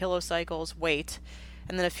 6210 kilocycles. Wait.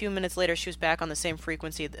 And then a few minutes later, she was back on the same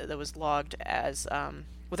frequency that was logged as,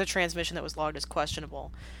 with a transmission that was logged as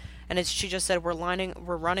questionable. And she just said, we're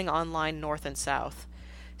running on line north and south.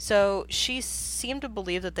 So she seemed to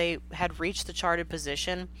believe that they had reached the charted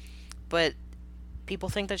position, but people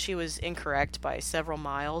think that she was incorrect by several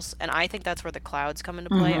miles, and I think that's where the clouds come into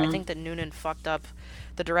play. I think that Noonan fucked up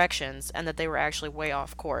the directions and that they were actually way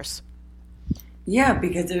off course. Yeah,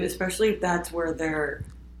 because especially if that's where they're...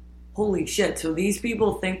 Holy shit. So these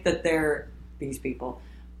people think that they're... These people.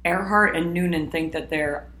 Earhart and Noonan think that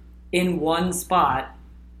they're in one spot.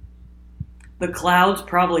 The clouds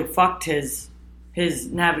probably fucked his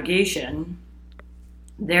navigation.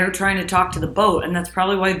 They're trying to talk to the boat, and that's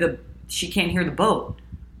probably why she can't hear the boat.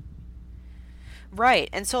 Right.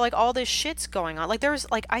 And so, like, all this shit's going on. Like, there's,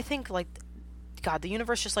 like, I think, like, God, the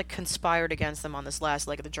universe just, like, conspired against them on this last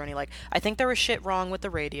leg of the journey. Like, I think there was shit wrong with the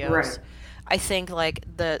radios. Right. I think, like,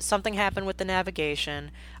 something happened with the navigation.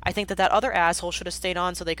 I think that other asshole should have stayed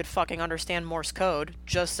on so they could fucking understand Morse code.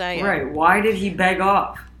 Just saying. Right. Why did he beg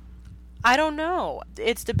off? I don't know.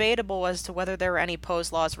 It's debatable as to whether there were any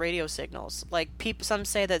post-loss radio signals. Like, some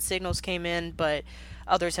say that signals came in, but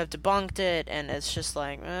others have debunked it, and it's just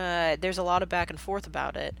like, there's a lot of back and forth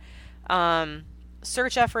about it.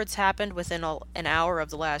 Search efforts happened within an hour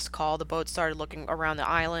of the last call. The boat started looking around the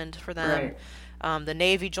island for them. Right. The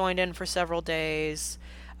Navy joined in for several days.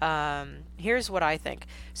 Here's what I think.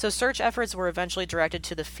 So search efforts were eventually directed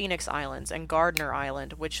to the Phoenix Islands and Gardner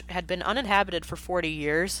Island, which had been uninhabited for 40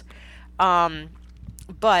 years.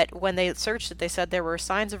 But when they searched it, they said there were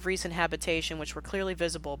signs of recent habitation which were clearly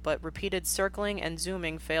visible, but repeated circling and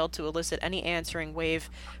zooming failed to elicit any answering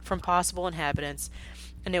wave from possible inhabitants,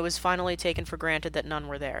 and it was finally taken for granted that none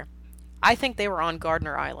were there. I think they were on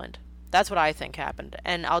Gardner Island. That's what I think happened,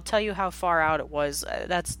 and I'll tell you how far out it was.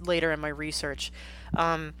 That's later in my research.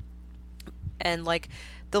 And, like,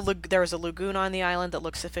 there was a lagoon on the island that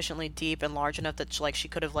looked sufficiently deep and large enough that she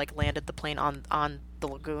could have, like, landed the plane on the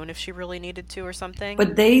lagoon if she really needed to or something.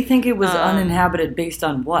 But they think it was uninhabited based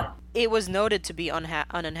on what? It was noted to be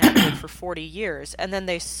uninhabited for 40 years, and then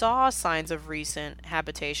they saw signs of recent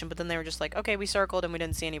habitation, but then they were just like, okay, we circled and we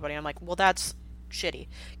didn't see anybody. I'm like, well, that's shitty.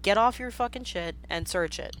 Get off your fucking shit and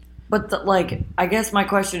search it. But, I guess my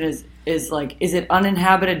question is it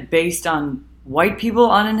uninhabited based on white people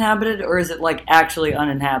uninhabited, or is it, like, actually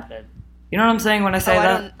uninhabited? You know what I'm saying when I say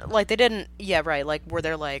that? They didn't... Yeah, right. Like, were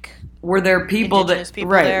there people there?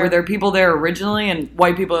 Were there people there originally, and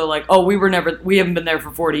white people are like, oh, we haven't been there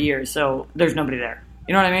for 40 years, so there's nobody there.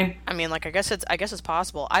 You know what I mean? I mean, like, I guess it's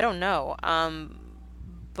possible. I don't know.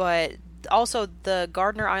 But also the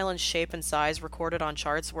Gardner Island shape and size recorded on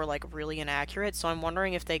charts were like really inaccurate, so I'm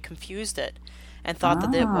wondering if they confused it and thought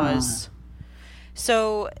that it was.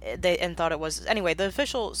 So they thought it was. Anyway, the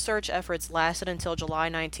official search efforts lasted until July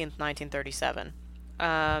 19th, 1937.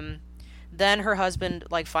 Then her husband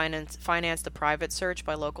financed a private search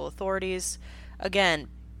by local authorities. Again,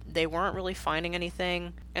 they weren't really finding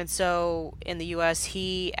anything, and so in the U.S.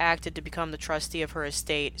 he acted to become the trustee of her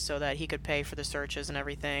estate so that he could pay for the searches and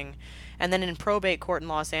everything. And then in probate court in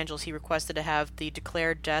Los Angeles, he requested to have the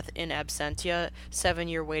declared death in absentia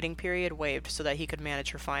 7-year waiting period waived so that he could manage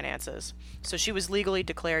her finances. So she was legally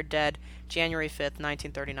declared dead January 5th,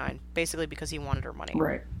 1939, basically because he wanted her money.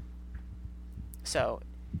 Right. So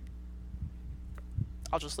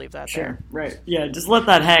I'll just leave that sure. there. Right. Yeah, just let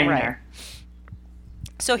that hang there.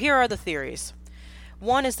 So here are the theories.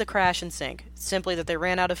 One is the crash and sink. Simply that they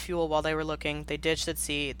ran out of fuel while they were looking, they ditched at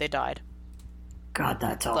sea, they died. God,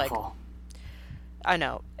 that's awful. I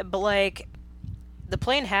know. But, like, the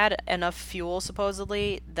plane had enough fuel,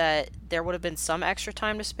 supposedly, that there would have been some extra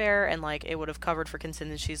time to spare, and, like, it would have covered for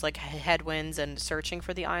contingencies like headwinds and searching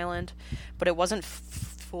for the island. But it wasn't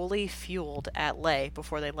fully fueled at Ley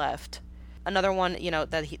before they left. Another one,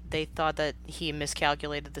 that they thought that he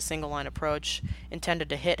miscalculated the single line approach, intended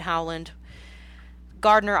to hit Howland.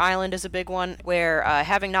 Gardner Island is a big one, where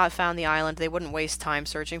having not found the island, they wouldn't waste time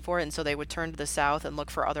searching for it, and so they would turn to the south and look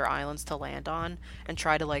for other islands to land on, and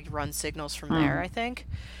try to, like, run signals from there, I think.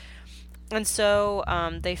 And so,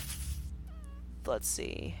 let's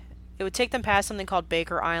see. It would take them past something called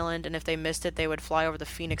Baker Island, and if they missed it, they would fly over the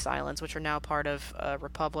Phoenix Islands, which are now part of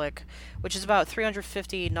Republic, which is about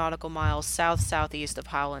 350 nautical miles south-southeast of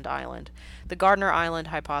Howland Island. The Gardner Island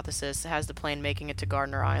hypothesis has the plane making it to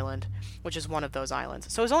Gardner Island, which is one of those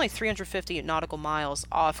islands. So it's only 350 nautical miles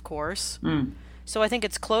off course. So I think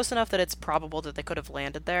it's close enough that it's probable that they could have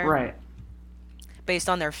landed there. Right. Based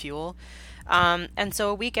on their fuel. And so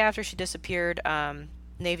a week after she disappeared,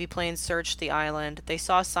 Navy planes searched the island. They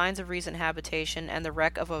saw signs of recent habitation and the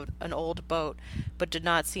wreck of an old boat, but did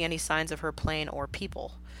not see any signs of her plane or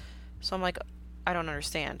people. So I'm like, I don't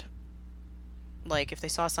understand. Like, if they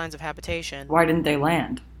saw signs of habitation... Why didn't they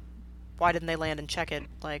land? Why didn't they land and check it,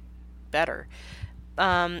 like, better?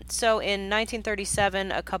 So in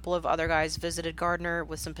 1937, a couple of other guys visited Gardner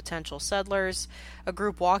with some potential settlers. A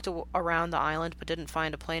group walked around the island but didn't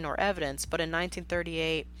find a plane or evidence. But in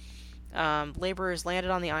 1938... laborers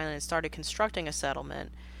landed on the island and started constructing a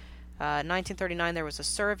settlement. In 1939, there was a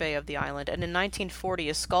survey of the island, and in 1940,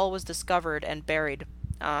 a skull was discovered and buried.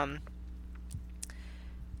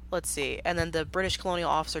 Let's see. And then the British colonial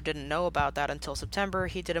officer didn't know about that until September.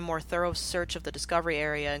 He did a more thorough search of the discovery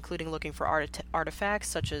area, including looking for artifacts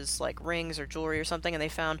such as like rings or jewelry or something, and they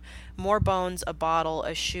found more bones, a bottle,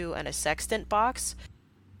 a shoe, and a sextant box.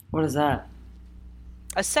 What is that?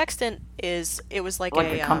 A sextant was like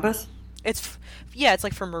a compass? It's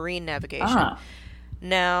like for marine navigation.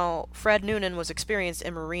 Now, Fred Noonan was experienced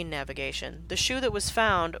in marine navigation. The shoe that was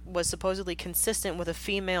found was supposedly consistent with a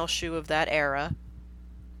female shoe of that era.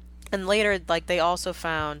 And later, like, they also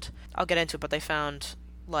found, I'll get into it, but they found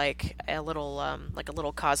like a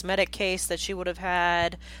little cosmetic case that she would have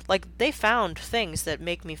had. Like, they found things that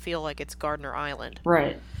make me feel like it's Gardner Island.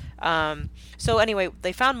 Right. So anyway,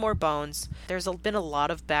 they found more bones. There's been a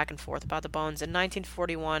lot of back and forth about the bones. In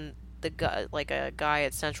 1941, a guy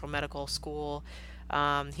at Central Medical School,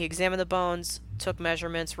 he examined the bones, took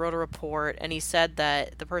measurements, wrote a report, and he said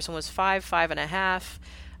that the person was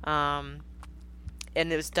 5'5.5",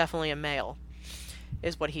 and it was definitely a male,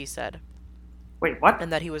 is what he said. Wait, what?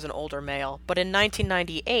 And that he was an older male. But in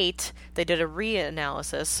 1998, they did a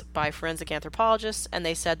reanalysis by forensic anthropologists, and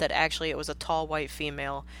they said that actually it was a tall white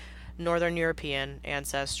female, Northern European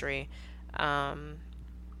ancestry.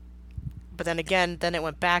 But then again, it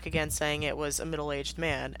went back again saying it was a middle-aged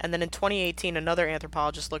man. And then in 2018, another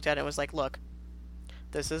anthropologist looked at it and was like, look,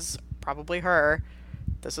 this is probably her.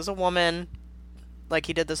 This is a woman. Like,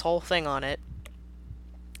 he did this whole thing on it.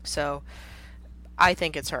 So, I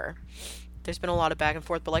think it's her. There's been a lot of back and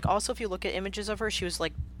forth, but like also if you look at images of her, she was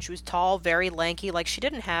tall, very lanky, like she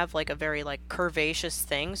didn't have like a very like curvaceous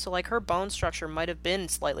thing, so like her bone structure might have been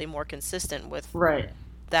slightly more consistent with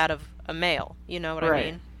that of a male, you know what I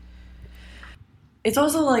mean? It's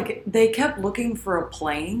also like they kept looking for a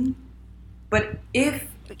plane, but if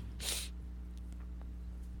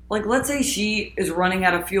like let's say she is running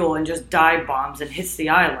out of fuel and just dive bombs and hits the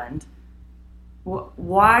island,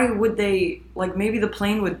 why would they, like maybe the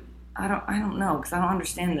plane would, I don't know, because I don't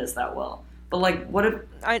understand this that well. But, like, what if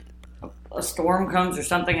a storm comes or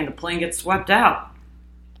something and the plane gets swept out?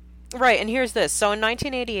 Right, and here's this. So in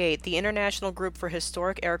 1988, the International Group for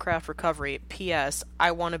Historic Aircraft Recovery, P.S.,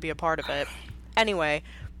 I want to be a part of it, anyway,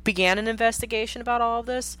 began an investigation about all of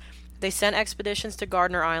this. They sent expeditions to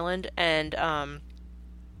Gardner Island, and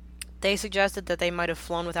they suggested that they might have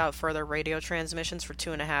flown without further radio transmissions for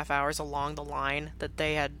 2.5 hours along the line that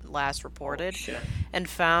they had last reported, and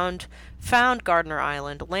found Gardner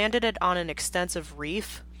Island, landed it on an extensive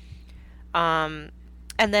reef. And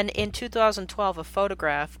then in 2012, a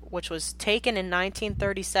photograph, which was taken in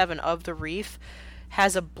 1937 of the reef,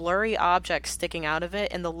 has a blurry object sticking out of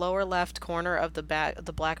it in the lower left corner of the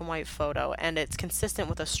black and white photo, and it's consistent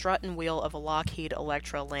with a strut and wheel of a Lockheed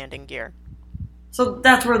Electra landing gear. So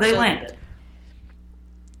that's where they landed.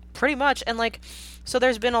 Pretty much. And, so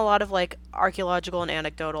there's been a lot of, archaeological and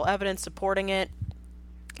anecdotal evidence supporting it.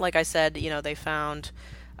 Like I said, they found...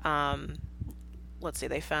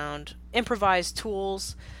 they found improvised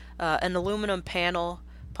tools, an aluminum panel,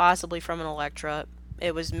 possibly from an Electra.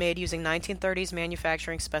 It was made using 1930s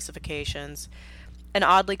manufacturing specifications. An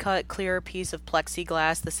oddly cut, clear piece of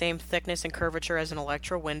plexiglass, the same thickness and curvature as an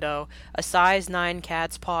Electra window. A size 9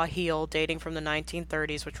 cat's paw heel dating from the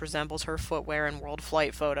 1930s, which resembles her footwear in world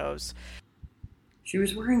flight photos. She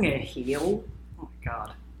was wearing a heel? Oh my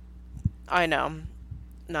god. I know.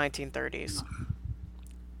 1930s.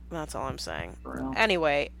 That's all I'm saying.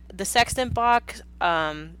 Anyway, the sextant box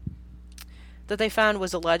that they found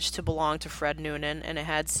was alleged to belong to Fred Noonan, and it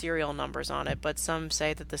had serial numbers on it, but some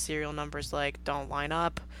say that the serial numbers, don't line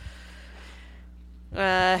up.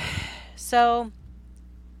 So,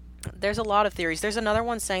 there's a lot of theories. There's another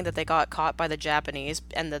one saying that they got caught by the Japanese,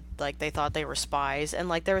 and that, they thought they were spies, and,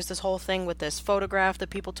 there was this whole thing with this photograph that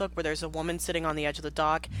people took where there's a woman sitting on the edge of the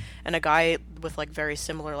dock, and a guy with, a very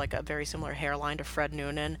similar hairline to Fred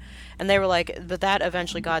Noonan, and they were but that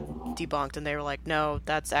eventually got debunked, and they were no,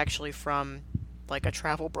 that's actually from, a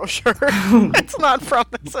travel brochure. It's not from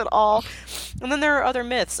this at all. And then there are other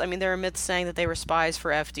myths. I mean, there are myths saying that they were spies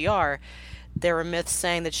for FDR. There were myths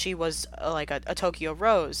saying that she was a Tokyo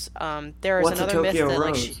Rose. There is another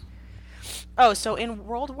myth that so in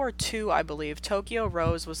World War II, I believe, Tokyo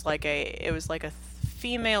Rose was a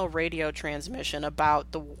female radio transmission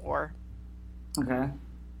about the war. Okay.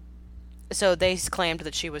 So they claimed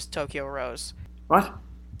that she was Tokyo Rose. What?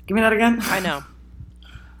 Give me that again. I know.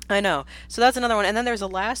 So that's another one. And then there's a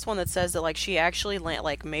last one that says that, she actually,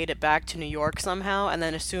 made it back to New York somehow and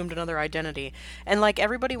then assumed another identity. And,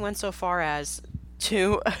 everybody went so far as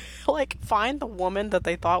to, find the woman that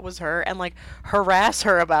they thought was her and, harass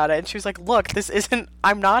her about it. And she was like, look,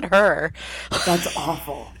 I'm not her. That's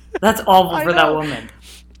awful. That's awful for that woman.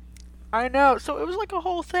 I know. So it was, a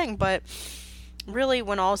whole thing. But really,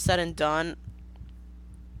 when all is said and done,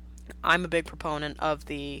 I'm a big proponent of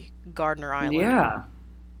the Gardner Island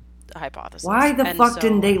hypothesis. Why the fuck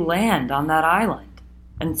didn't they land on that island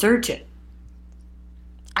and search it?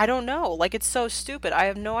 I don't know. It's so stupid. I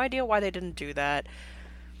have no idea why they didn't do that.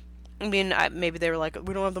 I mean, maybe they were we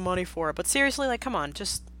don't have the money for it. But seriously, come on,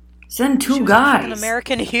 just send two guys. An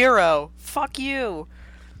American hero. Fuck you.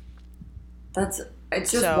 It's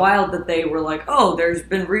just wild that they were oh, there's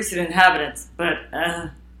been recent inhabitants, but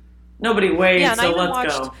nobody waved, so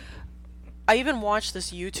let's go. I even watched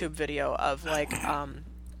this YouTube video of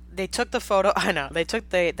they took the photo. I know they took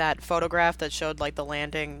that photograph that showed the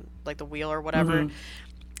landing, the wheel or whatever,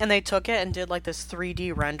 and they took it and did this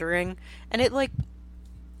 3D rendering, and it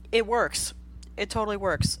works. It totally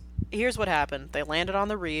works. Here's what happened: they landed on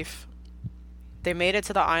the reef. They made it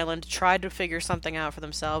to the island, tried to figure something out for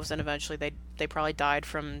themselves, and eventually they probably died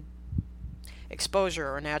from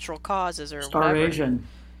exposure or natural causes or starvation.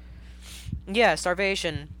 Whatever. Yeah,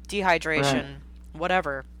 starvation, dehydration,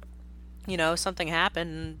 whatever. Something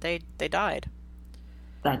happened and they died.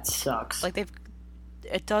 That sucks.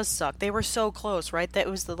 It does suck. They were so close, right? That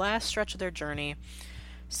was the last stretch of their journey.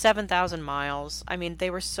 7,000 miles. I mean, they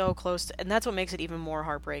were so close and that's what makes it even more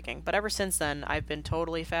heartbreaking. But ever since then, I've been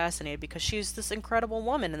totally fascinated because she's this incredible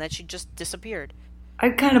woman and that she just disappeared.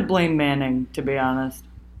 I kind of blame Manning, to be honest.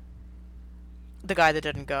 The guy that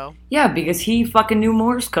didn't go. Yeah, because he fucking knew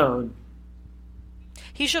Morse code.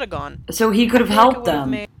 He should have gone. So he could have helped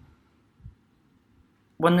them.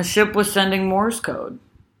 When the ship was sending Morse code.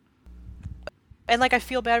 And, I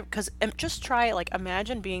feel bad because just try,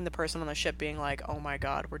 imagine being the person on the ship being oh my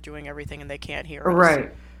god, we're doing everything and they can't hear us.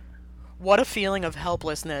 Right. What a feeling of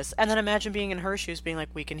helplessness. And then imagine being in her shoes being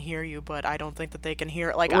we can hear you, but I don't think that they can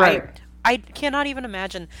hear. Right. I cannot even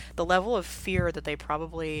imagine the level of fear that they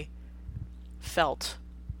probably felt,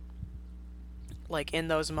 in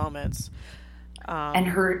those moments.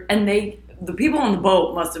 The people on the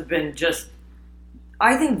boat must have been just...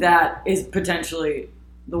 I think that is potentially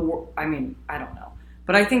I mean, I don't know.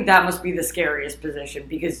 But I think that must be the scariest position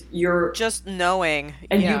because you're... Just knowing.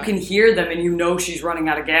 And you can hear them and you know she's running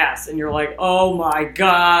out of gas. And you're like, oh my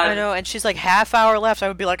God. I know, and she's like, half hour left. I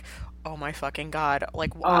would be like, oh my fucking God.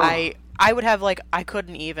 Like, I would have, like, I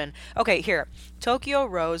couldn't even. Okay, here. Tokyo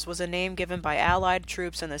Rose was a name given by Allied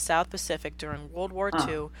troops in the South Pacific during World War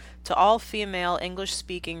II to all female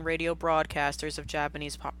English-speaking radio broadcasters of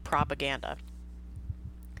Japanese propaganda.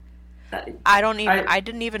 I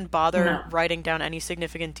didn't even bother writing down any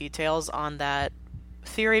significant details on that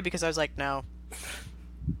theory because I was like, no.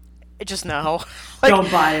 Just no. Like,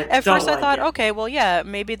 don't buy it. At first I thought, okay, well, yeah,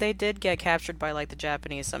 maybe they did get captured by, like, the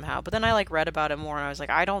Japanese somehow. But then I, like, read about it more and I was like,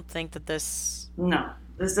 I don't think that this... No,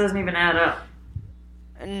 this doesn't even add up.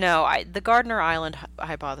 No, the Gardner Island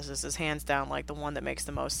hypothesis is hands down, like, the one that makes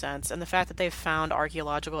the most sense. And the fact that they've found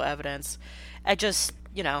archaeological evidence, I just,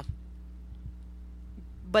 you know...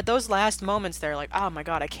 But those last moments there, like, oh my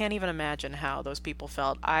God, I can't even imagine how those people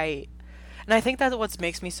felt. And I think that's what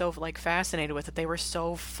makes me so, like, fascinated with it. They were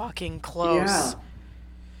so fucking close. Yeah.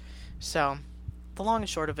 So, the long and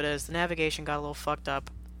short of it is, the navigation got a little fucked up.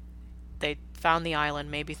 They found the island,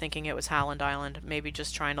 maybe thinking it was Howland Island, maybe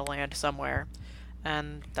just trying to land somewhere.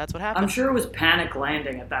 And that's what happened. I'm sure it was panic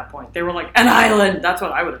landing at that point. They were like, an island! That's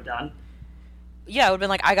what I would have done. Yeah, it would have been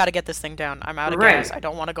like, I gotta get this thing down. I'm out of gas. I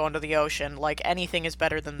don't want to go into the ocean. Like, anything is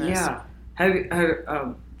better than this. Yeah.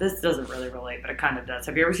 This doesn't really relate, but it kind of does.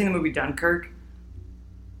 Have you ever seen the movie Dunkirk?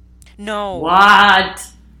 No. What?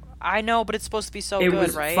 I know, but it's supposed to be so good,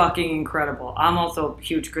 right? It was fucking incredible. I'm also a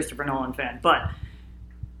huge Christopher Nolan fan, but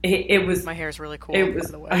it was... My hair's really cool, by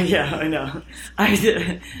the way. Yeah, I know.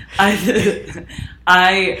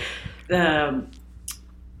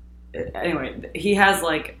 Anyway, he has,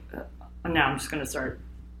 like... Now I'm just going to start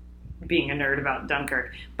being a nerd about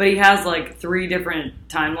Dunkirk. But he has, like, 3 different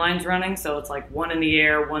timelines running. So it's, like, one in the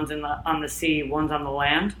air, one's on the sea, one's on the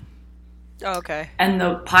land. Oh, okay. And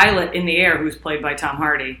the pilot in the air, who's played by Tom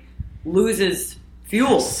Hardy, loses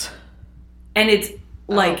fuel. Yes. And it's,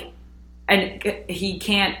 like... And he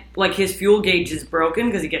can't... Like, his fuel gauge is broken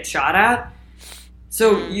because he gets shot at.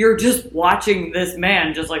 So you're just watching this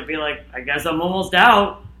man just, like, be like, I guess I'm almost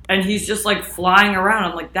out. And he's just, like, flying around.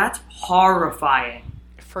 I'm like, that's horrifying.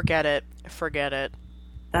 Forget it.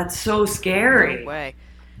 That's so scary. No way.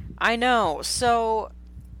 I know. So,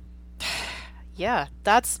 yeah,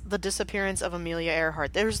 that's the disappearance of Amelia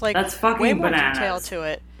Earhart. There's, like, that's fucking way more bananas. Detail to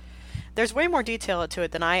it. There's way more detail to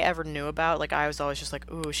it than I ever knew about. Like, I was always just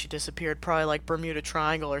like, ooh, she disappeared. Probably, like, Bermuda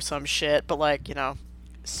Triangle or some shit. But, like, you know,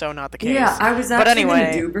 so not the case. Yeah, I was actually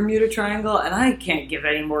going to do Bermuda Triangle, and I can't give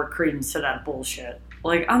any more credence to that bullshit.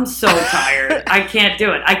 Like, I'm so tired. I can't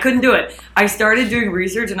do it. I couldn't do it. I started doing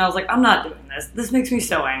research, and I was like, I'm not doing this. This makes me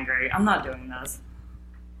so angry. I'm not doing this.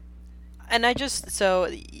 And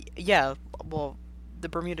yeah, well, the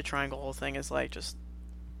Bermuda Triangle whole thing is, like, just,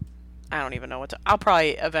 I don't even know what to... I'll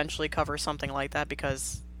probably eventually cover something like that,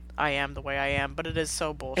 because I am the way I am, but it is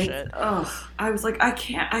so bullshit. I was like, I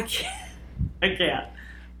can't.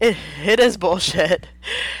 It is bullshit.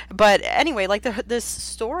 But anyway, like, this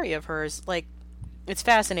story of hers, like, it's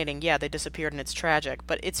fascinating. Yeah, they disappeared and it's tragic.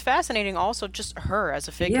 But it's fascinating also just her as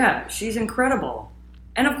a figure. Yeah, she's incredible.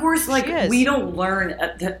 And of course, like, we don't learn...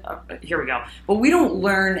 here we go. But we don't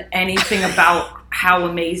learn anything about how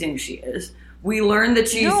amazing she is. We learn that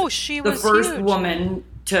she's the first woman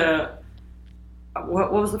to...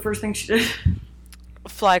 What was the first thing she did?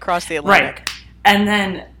 Fly across the Atlantic.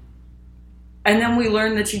 Right. And then we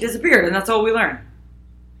learn that she disappeared, and that's all we learn.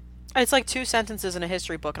 It's like 2 sentences in a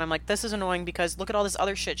history book, and I'm like, this is annoying because look at all this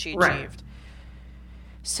other shit she achieved. Right.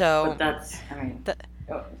 So, but that's, I mean,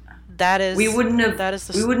 that is... We wouldn't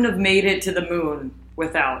have made it to the moon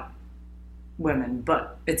without women,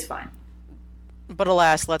 but it's fine. But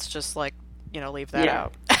alas, let's just, like, you know, leave that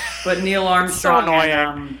out. But Neil Armstrong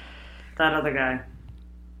and that other guy,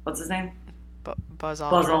 what's his name? Buzz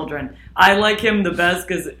Aldrin. Buzz Aldrin. I like him the best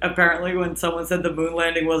because apparently when someone said the moon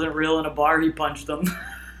landing wasn't real in a bar, he punched them.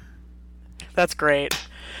 That's great.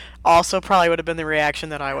 Also, probably would have been the reaction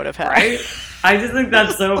that I would have had. Right? I just think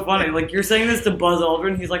that's so funny. Like, you're saying this to Buzz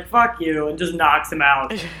Aldrin, he's like, fuck you, and just knocks him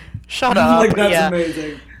out. Shut up. Like, that's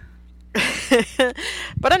amazing.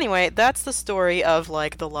 But anyway, that's the story of,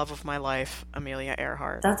 like, the love of my life, Amelia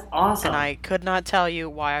Earhart. That's awesome. And I could not tell you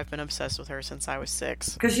why I've been obsessed with her since I was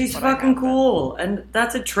 6. Because she's fucking cool, and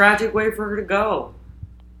that's a tragic way for her to go.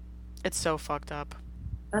 It's so fucked up.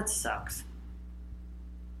 That sucks.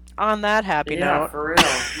 On that happy note. Yeah, for real.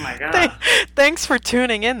 Oh my god. Thanks for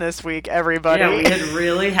tuning in this week, everybody. Yeah, we had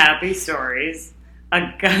really happy stories.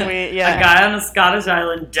 A guy on a Scottish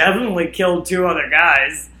island definitely killed 2 other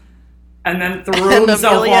guys. and then threw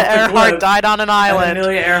himself Amelia off the Earhart cliff. died on an island. And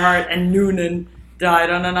Amelia Earhart and Noonan died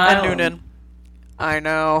on an island. And Noonan. I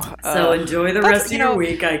know. So enjoy the rest of your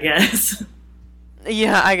week, I guess.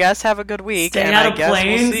 Yeah, I guess have a good week. Stay and out I of guess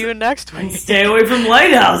planes. We'll see you next week. And stay away from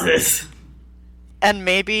lighthouses. And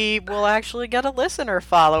maybe we'll actually get a listener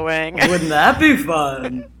following. Wouldn't that be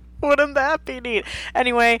fun? Wouldn't that be neat?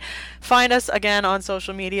 Anyway, find us again on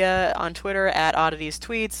social media, on Twitter at Oddities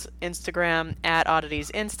Tweets, Instagram at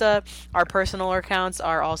Oddities Insta. Our personal accounts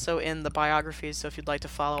are also in the biographies, so if you'd like to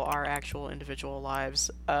follow our actual individual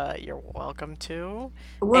lives, you're welcome to.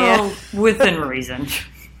 Well, within reason.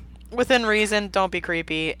 Within reason, don't be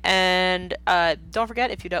creepy. And don't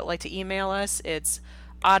forget, if you'd like to email us, it's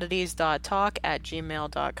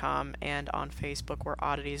oddities.talk@gmail.com, and on Facebook we're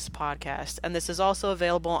Oddities Podcast. And this is also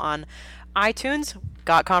available on iTunes.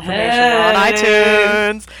 Got confirmation we're on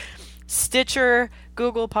iTunes, Stitcher,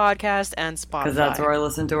 Google Podcast, and Spotify. Because that's where I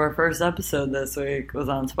listened to our first episode this week, was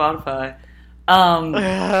on Spotify.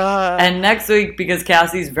 And next week, because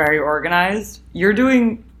Cassie's very organized, you're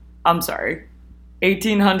doing,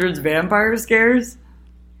 1800s vampire scares?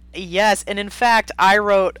 Yes, and in fact, I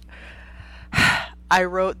wrote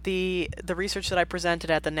the research that I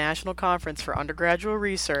presented at the National Conference for Undergraduate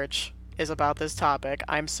Research is about this topic.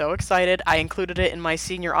 I'm so excited. I included it in my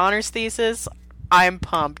senior honors thesis. I'm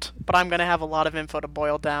pumped, but I'm going to have a lot of info to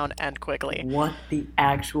boil down and quickly. What the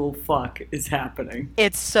actual fuck is happening?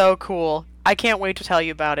 It's so cool. I can't wait to tell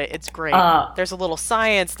you about it. It's great. There's a little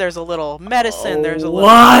science, there's a little medicine, there's a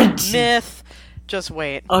little myth. Just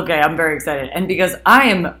wait. Okay, I'm very excited. And because I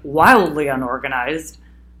am wildly unorganized,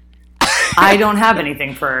 I don't have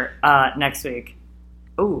anything for next week.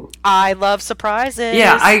 Ooh. I love surprises.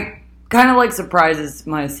 Yeah, I kind of like surprises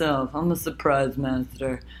myself. I'm a surprise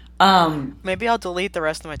master. Maybe I'll delete the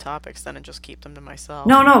rest of my topics then and just keep them to myself.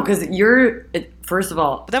 No, because first of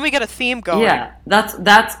all... But then we get a theme going. Yeah, that's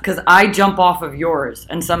because I jump off of yours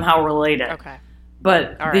and somehow relate it. Okay.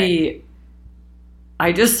 But I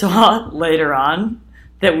just saw later on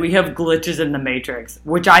that we have glitches in the Matrix,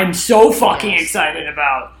 which I'm so fucking excited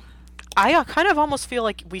about. I kind of almost feel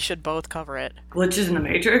like we should both cover it. Glitches in the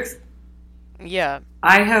Matrix? Yeah.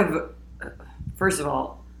 First of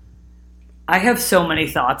all, I have so many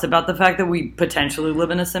thoughts about the fact that we potentially live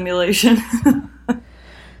in a simulation.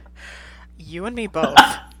 You and me both.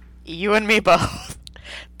 You and me both.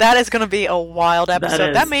 That is going to be a wild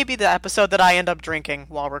episode. That may be the episode that I end up drinking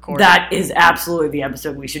while recording. That is absolutely the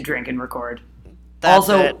episode we should drink and record. That's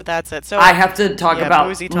it. So I have to talk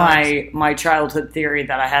about my childhood theory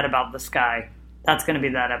that I had about the sky. That's going to be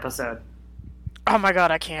that episode. Oh my god,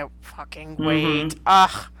 I can't fucking wait.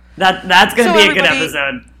 Ugh. That's going to be a good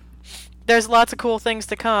episode. There's lots of cool things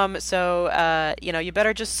to come, so, you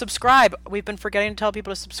better just subscribe. We've been forgetting to tell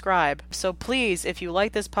people to subscribe. So please, if you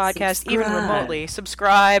like this podcast, even remotely,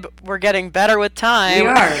 subscribe. We're getting better with time. We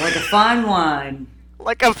are, like a fine wine.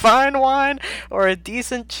 Like a fine wine or a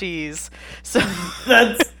decent cheese. So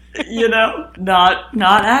that's, not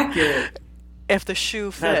accurate. If the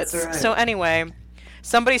shoe fits. That's right. So anyway,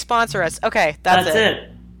 somebody sponsor us. Okay, that's it.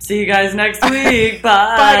 See you guys next week.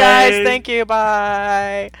 Bye. Bye, guys. Thank you.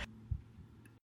 Bye.